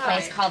to a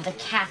place called the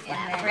cath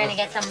lab. We're going to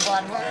get some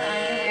blood work on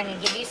you. We're going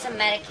to give you some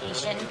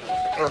medication.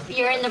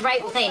 You're in the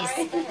right place.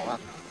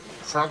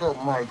 So I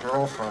got my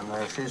girlfriend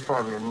there. She's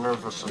probably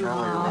nervous and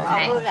everything.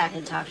 Okay. I'll go back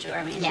and talk to her.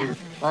 I mean, yeah.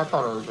 I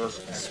thought it was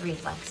just... It's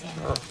reflex,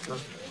 yeah.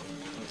 Just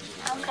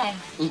Okay.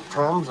 eat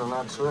Tums and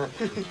that's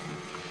it.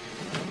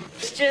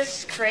 It's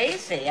just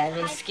crazy. I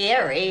mean,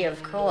 scary,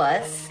 of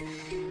course,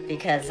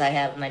 because I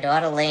have my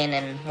daughter laying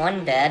in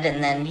one bed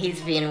and then he's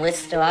being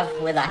whisked off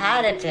with a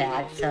heart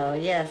attack. So,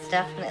 yes,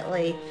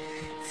 definitely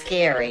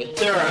scary.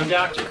 Sir, I'm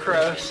Dr.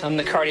 Cross. I'm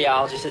the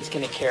cardiologist that's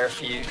going to care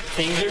for you.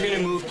 Things are going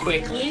to move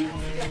quickly.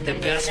 The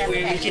best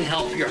way we can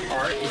help your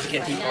heart is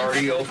get the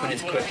artery open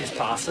as quick as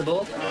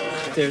possible.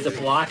 If there's a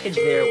blockage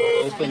there,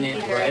 we'll open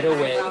it right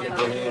away with a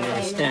balloon and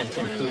a stent to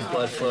improve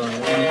blood flow and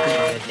limit the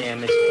amount of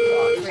damage the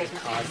blockage is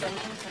causing.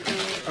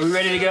 Are we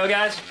ready to go,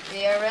 guys?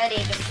 We are ready.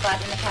 Just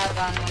slapping the cap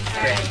on one.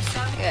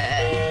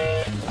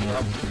 Good.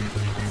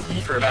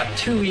 For about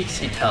 2 weeks,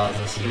 he tells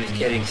us, he was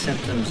getting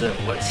symptoms of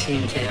what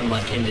seemed to him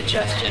like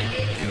indigestion.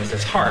 It was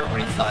his heart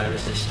when he thought it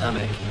was his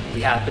stomach.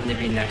 We happened to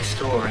be next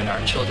door in our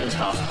children's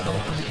hospital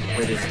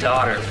with his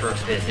daughter for a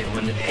visit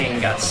when the pain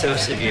got so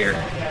severe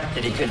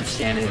that he couldn't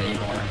stand it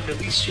anymore. At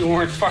least you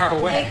weren't far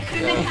away. It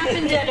couldn't have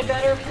happened at a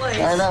better place.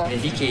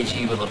 The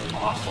EKG would look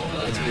awful.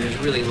 He was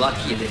really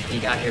lucky that he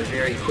got here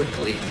very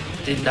quickly.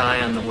 Didn't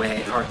die on the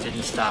way. Heart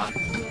didn't stop.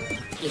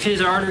 If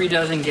his artery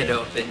doesn't get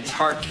open, his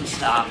heart can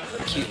stop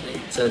acutely.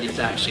 So there's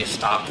actually a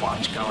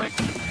stopwatch going.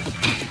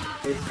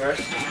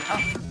 First.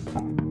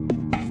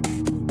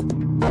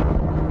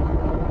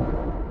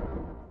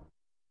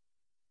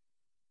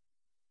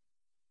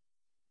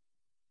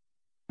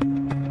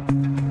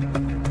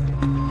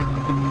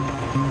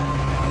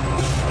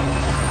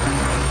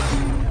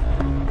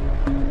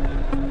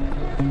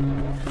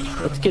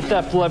 Let's get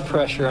that blood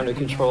pressure under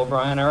control,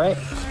 Brian, all right?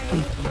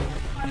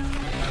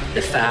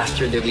 The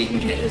faster that we can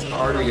get his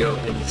artery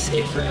open, the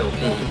safer he'll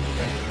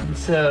be.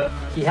 So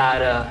he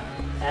had a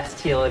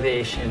ST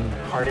elevation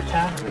heart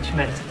attack, which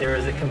meant that there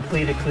was a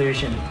complete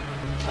occlusion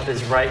of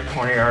his right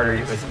coronary artery.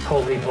 It was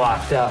totally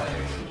blocked up.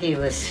 He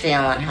was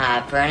feeling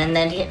heartburn, and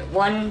then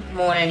one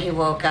morning he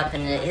woke up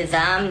and his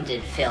arm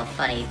did feel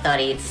funny. He thought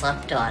he'd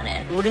slept on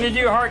it. We're going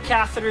to do heart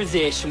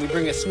catheterization. We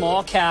bring a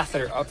small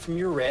catheter up from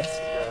your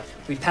wrist.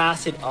 We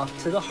pass it up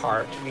to the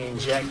heart. We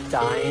inject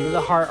dye into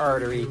the heart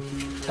artery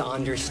to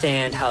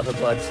understand how the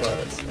blood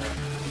flows.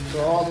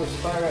 So all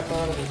this time I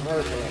thought it was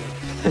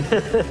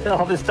heartburn.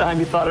 All this time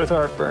you thought it was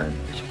heartburn.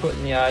 Just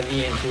putting the IV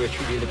into which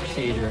we do the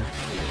procedure.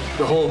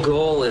 The whole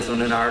goal is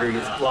when an artery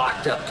is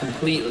blocked up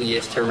completely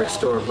is to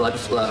restore blood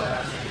flow,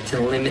 to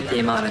limit the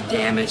amount of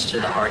damage to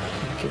the heart.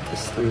 Get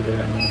this through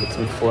there and then get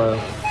some flow.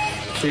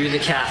 Through the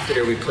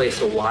catheter, we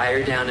place a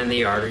wire down in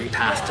the artery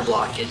past the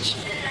blockage,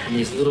 and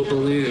these little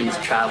balloons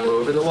travel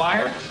over the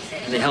wire,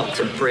 and they help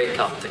to break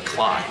up the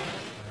clot.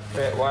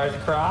 Right, wires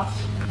across.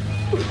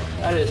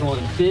 That is one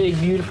big,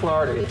 beautiful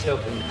artery. It's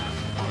open now.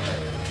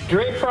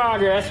 Great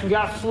progress. We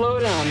got flow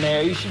down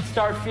there. You should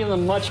start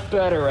feeling much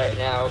better right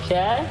now,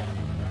 okay?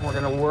 We're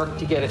gonna work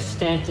to get a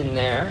stent in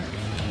there.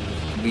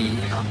 We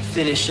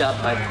finish up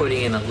by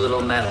putting in a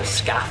little metal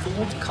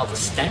scaffold called a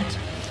stent.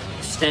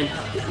 The stent,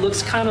 it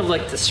looks kind of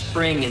like the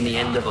spring in the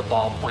end of a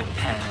ballpoint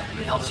pen.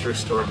 It helps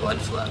restore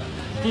blood flow.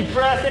 Deep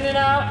breath in and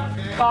out.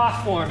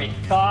 Cough for me.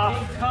 Cough.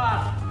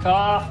 Cough.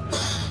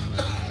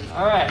 Cough.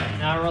 All right,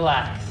 now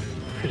relax.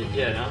 Pretty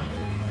good,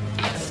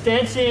 huh?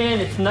 Stent's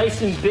in, it's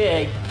nice and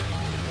big.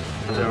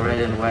 There's a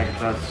red and white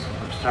clots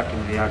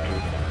obstructing the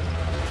artery.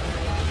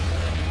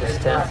 The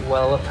stent's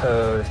well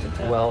opposed, it's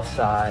well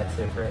sized,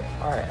 they're great.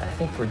 All right, I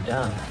think we're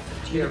done.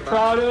 You're a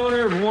proud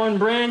owner of one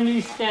brand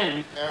new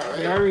stent.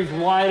 The artery's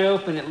wide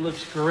open, it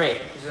looks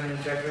great.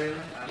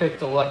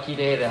 Picked a lucky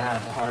day to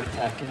have a heart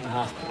attack in the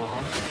hospital,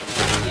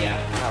 huh?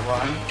 Yeah.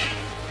 Ron?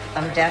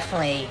 I'm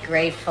definitely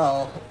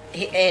grateful.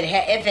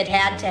 If it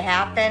had to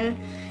happen,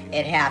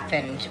 it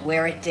happened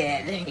where it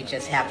did. He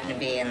just happened to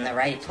be in the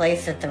right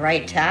place at the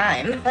right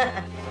time.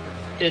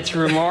 It's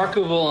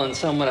remarkable and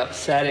somewhat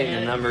upsetting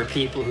the number of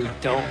people who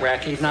don't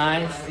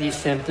recognize these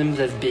symptoms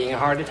as being a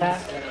heart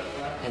attack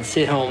and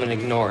sit home and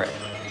ignore it.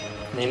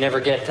 And they never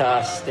get to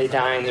us. They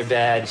die in their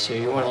bed, so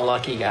you're one of the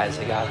lucky guys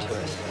that got to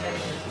us.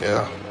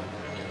 Yeah.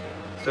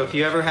 So if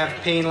you ever have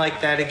pain like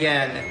that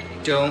again,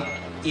 don't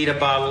eat a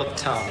bottle of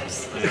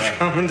Tums.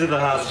 Come into the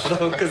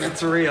hospital because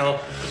it's real.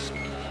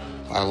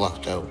 I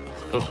lucked out.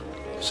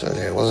 So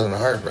it wasn't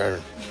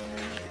heartburn.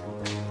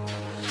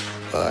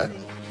 But,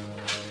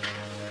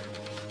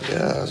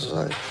 yeah, I was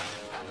like,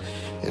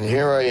 and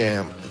here I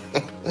am.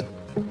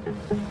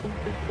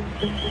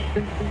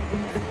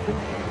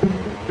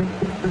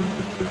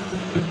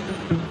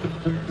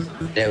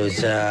 It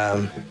was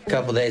a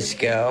couple days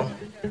ago,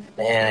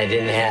 and I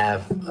didn't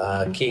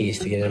have keys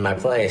to get into my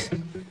place.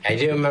 I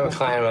do remember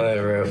climbing on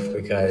the roof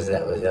because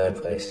that was the other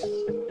place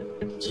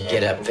to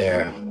get up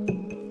there.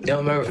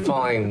 Don't remember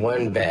falling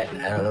one bit.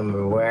 I don't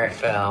remember where I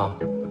fell,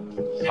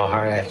 how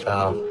hard I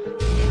fell.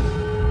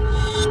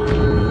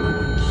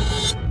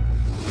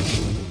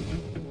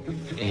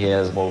 He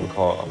has what we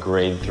call a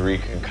grade 3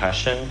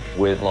 concussion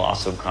with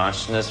loss of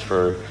consciousness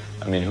for,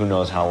 I mean, who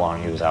knows how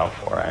long he was out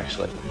for,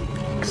 actually.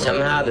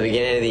 Somehow at the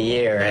beginning of the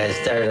year has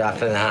started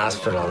off in the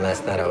hospital, and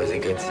that's not always a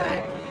good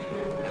sign.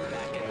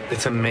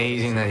 It's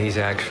amazing that he's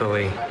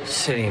actually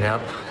sitting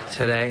up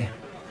today,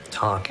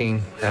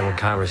 talking, having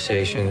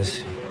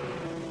conversations.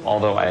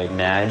 Although I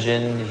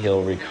imagine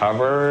he'll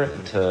recover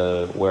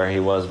to where he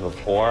was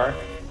before,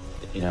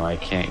 you know, I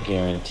can't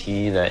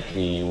guarantee that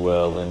he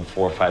will, in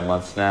 4 or 5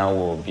 months now,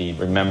 will be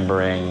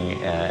remembering,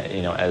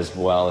 you know, as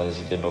well as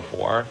he did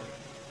before.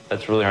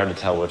 It's really hard to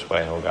tell which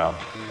way he'll go.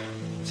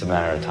 It's a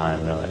matter of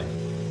time, really.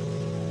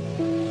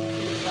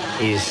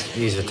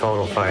 He's a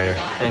total fighter,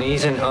 and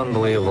he's in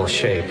unbelievable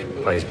shape. He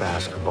plays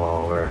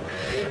basketball. We're a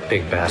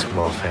big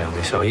basketball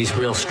family, so he's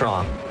real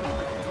strong.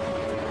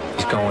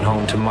 He's going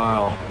home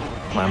tomorrow.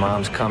 My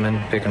mom's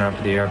coming, picking her up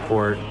at the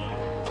airport.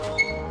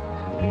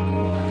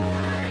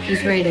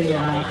 He's ready to go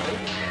home.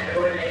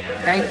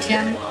 Right,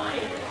 Tim?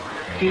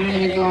 You're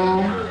ready to go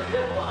home?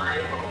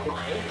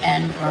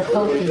 And we're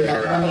hoping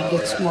that when he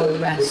gets more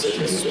rest,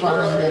 the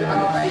swelling in the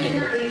brain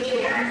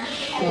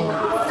will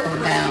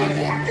go down.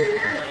 And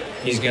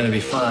He's going to be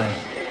fine.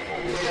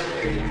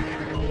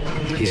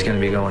 He's going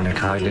to be going to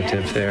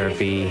cognitive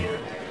therapy,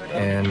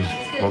 and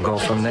we'll go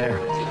from there.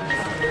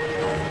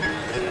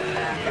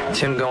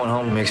 Tim going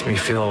home makes me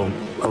feel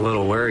a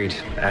little worried,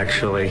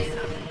 actually.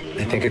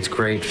 I think it's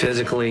great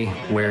physically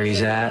where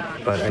he's at,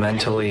 but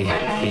mentally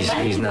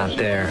he's not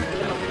there.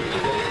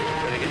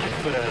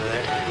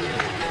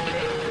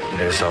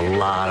 There's a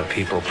lot of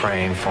people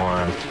praying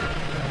for him.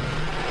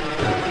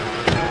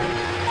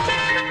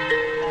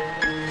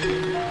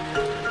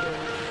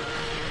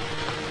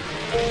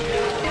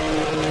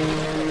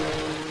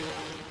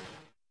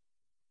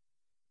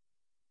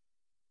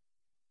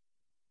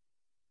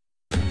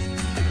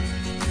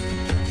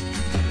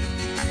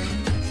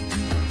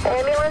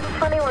 Ambulance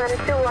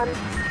 2121.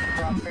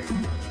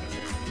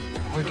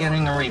 We're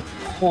getting a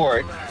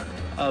report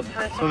of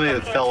somebody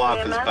that fell off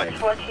his bike.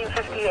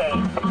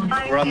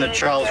 We're on the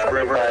Charles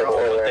River,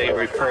 or what they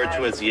refer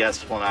to as the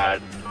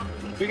Esplanade.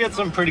 We get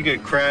some pretty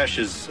good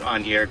crashes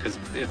on here because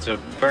it's a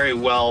very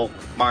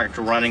well-marked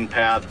running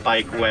path,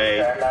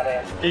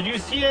 bikeway. Did you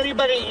see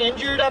anybody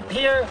injured up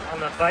here? On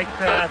the bike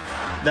path.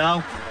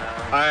 No?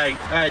 All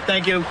right,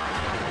 thank you.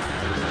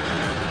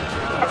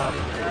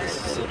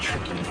 This is a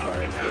tricky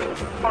part.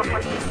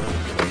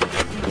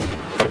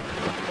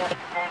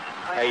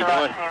 How you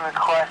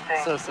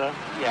doing? So.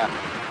 Yeah.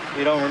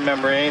 You don't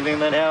remember anything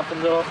that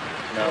happened at all?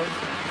 No.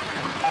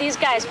 These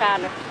guys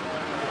found her.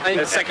 I'm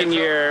a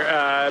second-year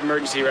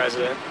emergency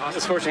resident.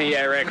 It's fortunate,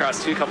 I ran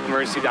across a couple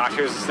emergency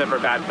doctors. It's never a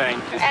bad thing.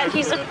 And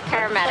he's a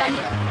paramedic.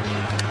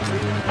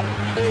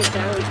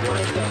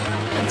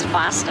 It's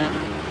Boston.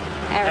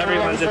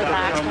 Everyone's a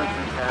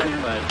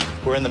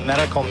doctor. We're in the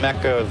medical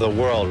mecca of the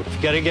world. If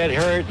you gotta get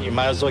hurt, you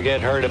might as well get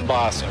hurt in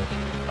Boston.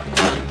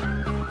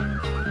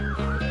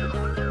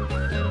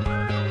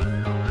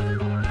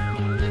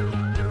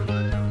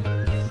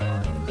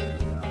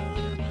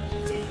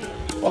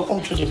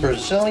 Welcome to the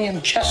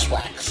Brazilian chest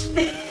wax.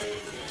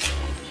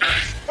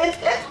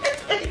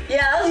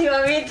 Yeah, you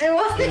want me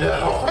to?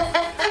 No.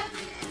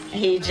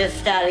 He just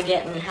started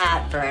getting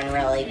heartburn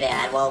really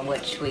bad, well,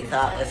 which we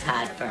thought was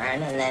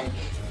heartburn, and then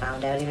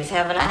found out he was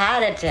having a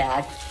heart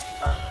attack.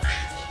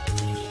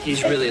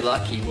 He's really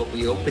lucky. What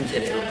we opened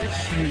today was a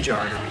huge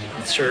artery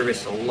that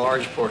serviced a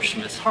large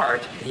portion of his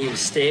heart. He was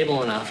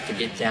stable enough to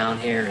get down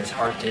here, and his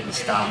heart didn't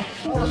stop.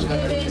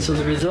 So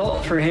the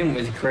result for him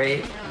was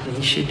great, and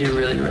he should do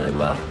really, really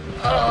well.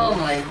 Oh,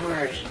 my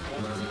word.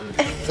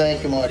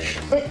 Thank you much.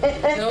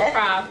 No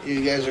problem.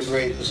 You guys are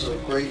great. This is a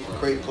great,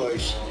 great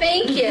place.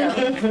 Thank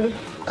you.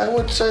 I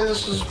would say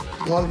this is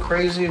one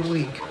crazy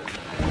week.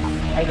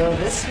 I go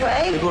this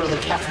way? I go to the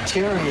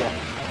cafeteria.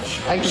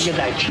 I can get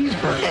that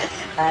cheeseburger.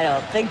 I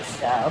don't think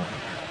so.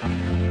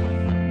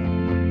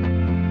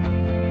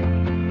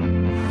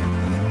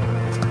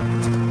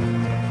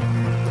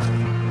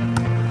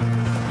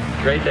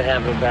 Great to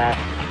have him back.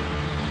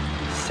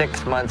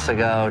 6 months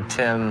ago,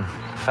 Tim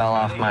fell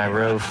off my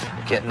roof,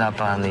 getting up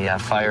on the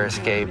fire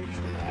escape.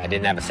 I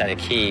didn't have a set of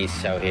keys,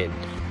 so he had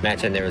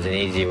mentioned there was an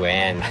easy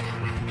way in.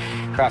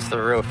 Across the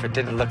roof, it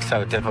didn't look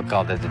so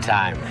difficult at the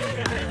time.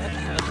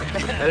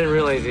 I didn't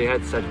realize he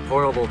had such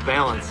horrible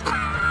balance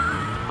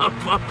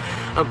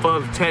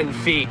above 10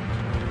 feet.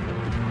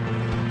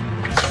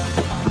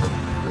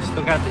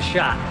 Still got the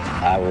shot.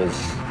 I was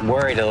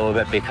worried a little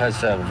bit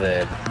because of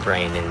the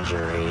brain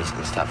injuries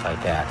and stuff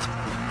like that.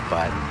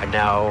 But I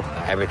know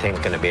everything's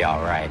going to be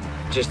all right.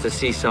 Just to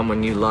see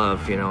someone you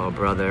love, you know, a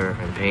brother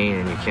in pain,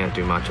 and you can't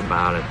do much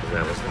about it.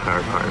 That was the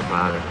hard part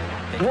about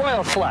it.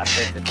 Royal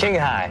flush, king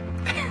high.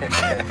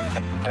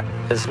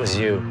 This was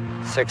you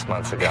 6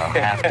 months ago,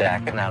 half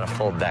deck, not a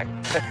full deck.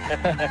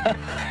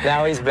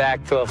 Now he's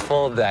back to a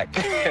full deck.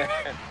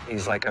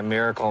 He's like a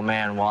miracle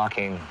man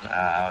walking.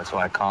 That's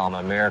why I call him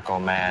a miracle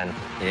man.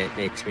 It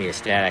makes me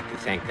ecstatic to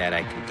think that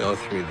I could go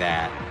through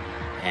that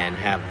and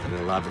have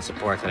the love and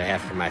support that I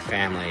have from my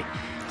family.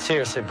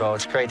 Seriously, bro,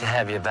 it's great to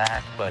have you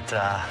back, but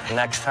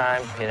next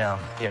time, you know,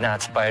 you're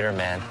not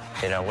Spider-Man.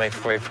 You know, wait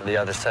for the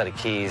other set of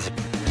keys.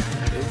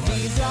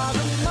 These are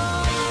the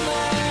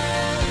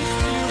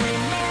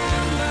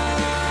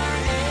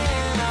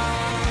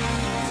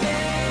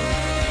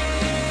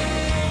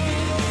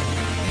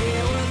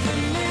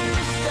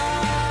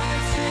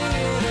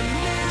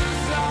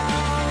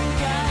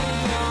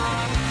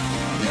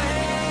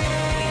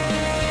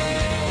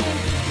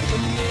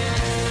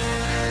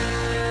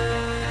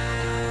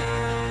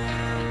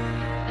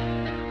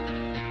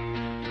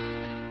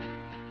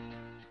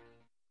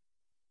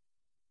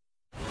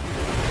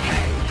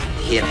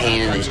He had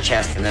pain in his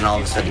chest, and then all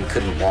of a sudden he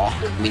couldn't walk.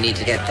 We need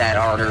to get that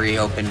artery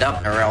opened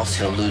up, or else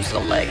he'll lose the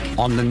leg.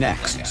 On the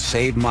next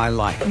Save My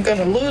Life. I'm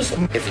gonna lose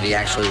him. If he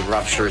actually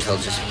ruptures, he'll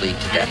just bleed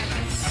to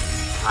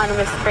death.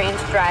 Unrestrained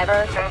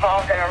driver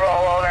involved in a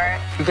rollover.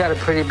 You got a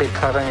pretty big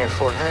cut on your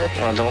forehead.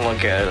 Well, don't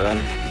look at it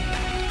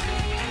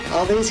then.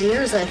 All these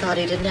years, I thought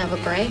he didn't have a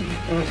brain.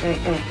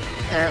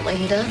 Apparently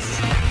he does.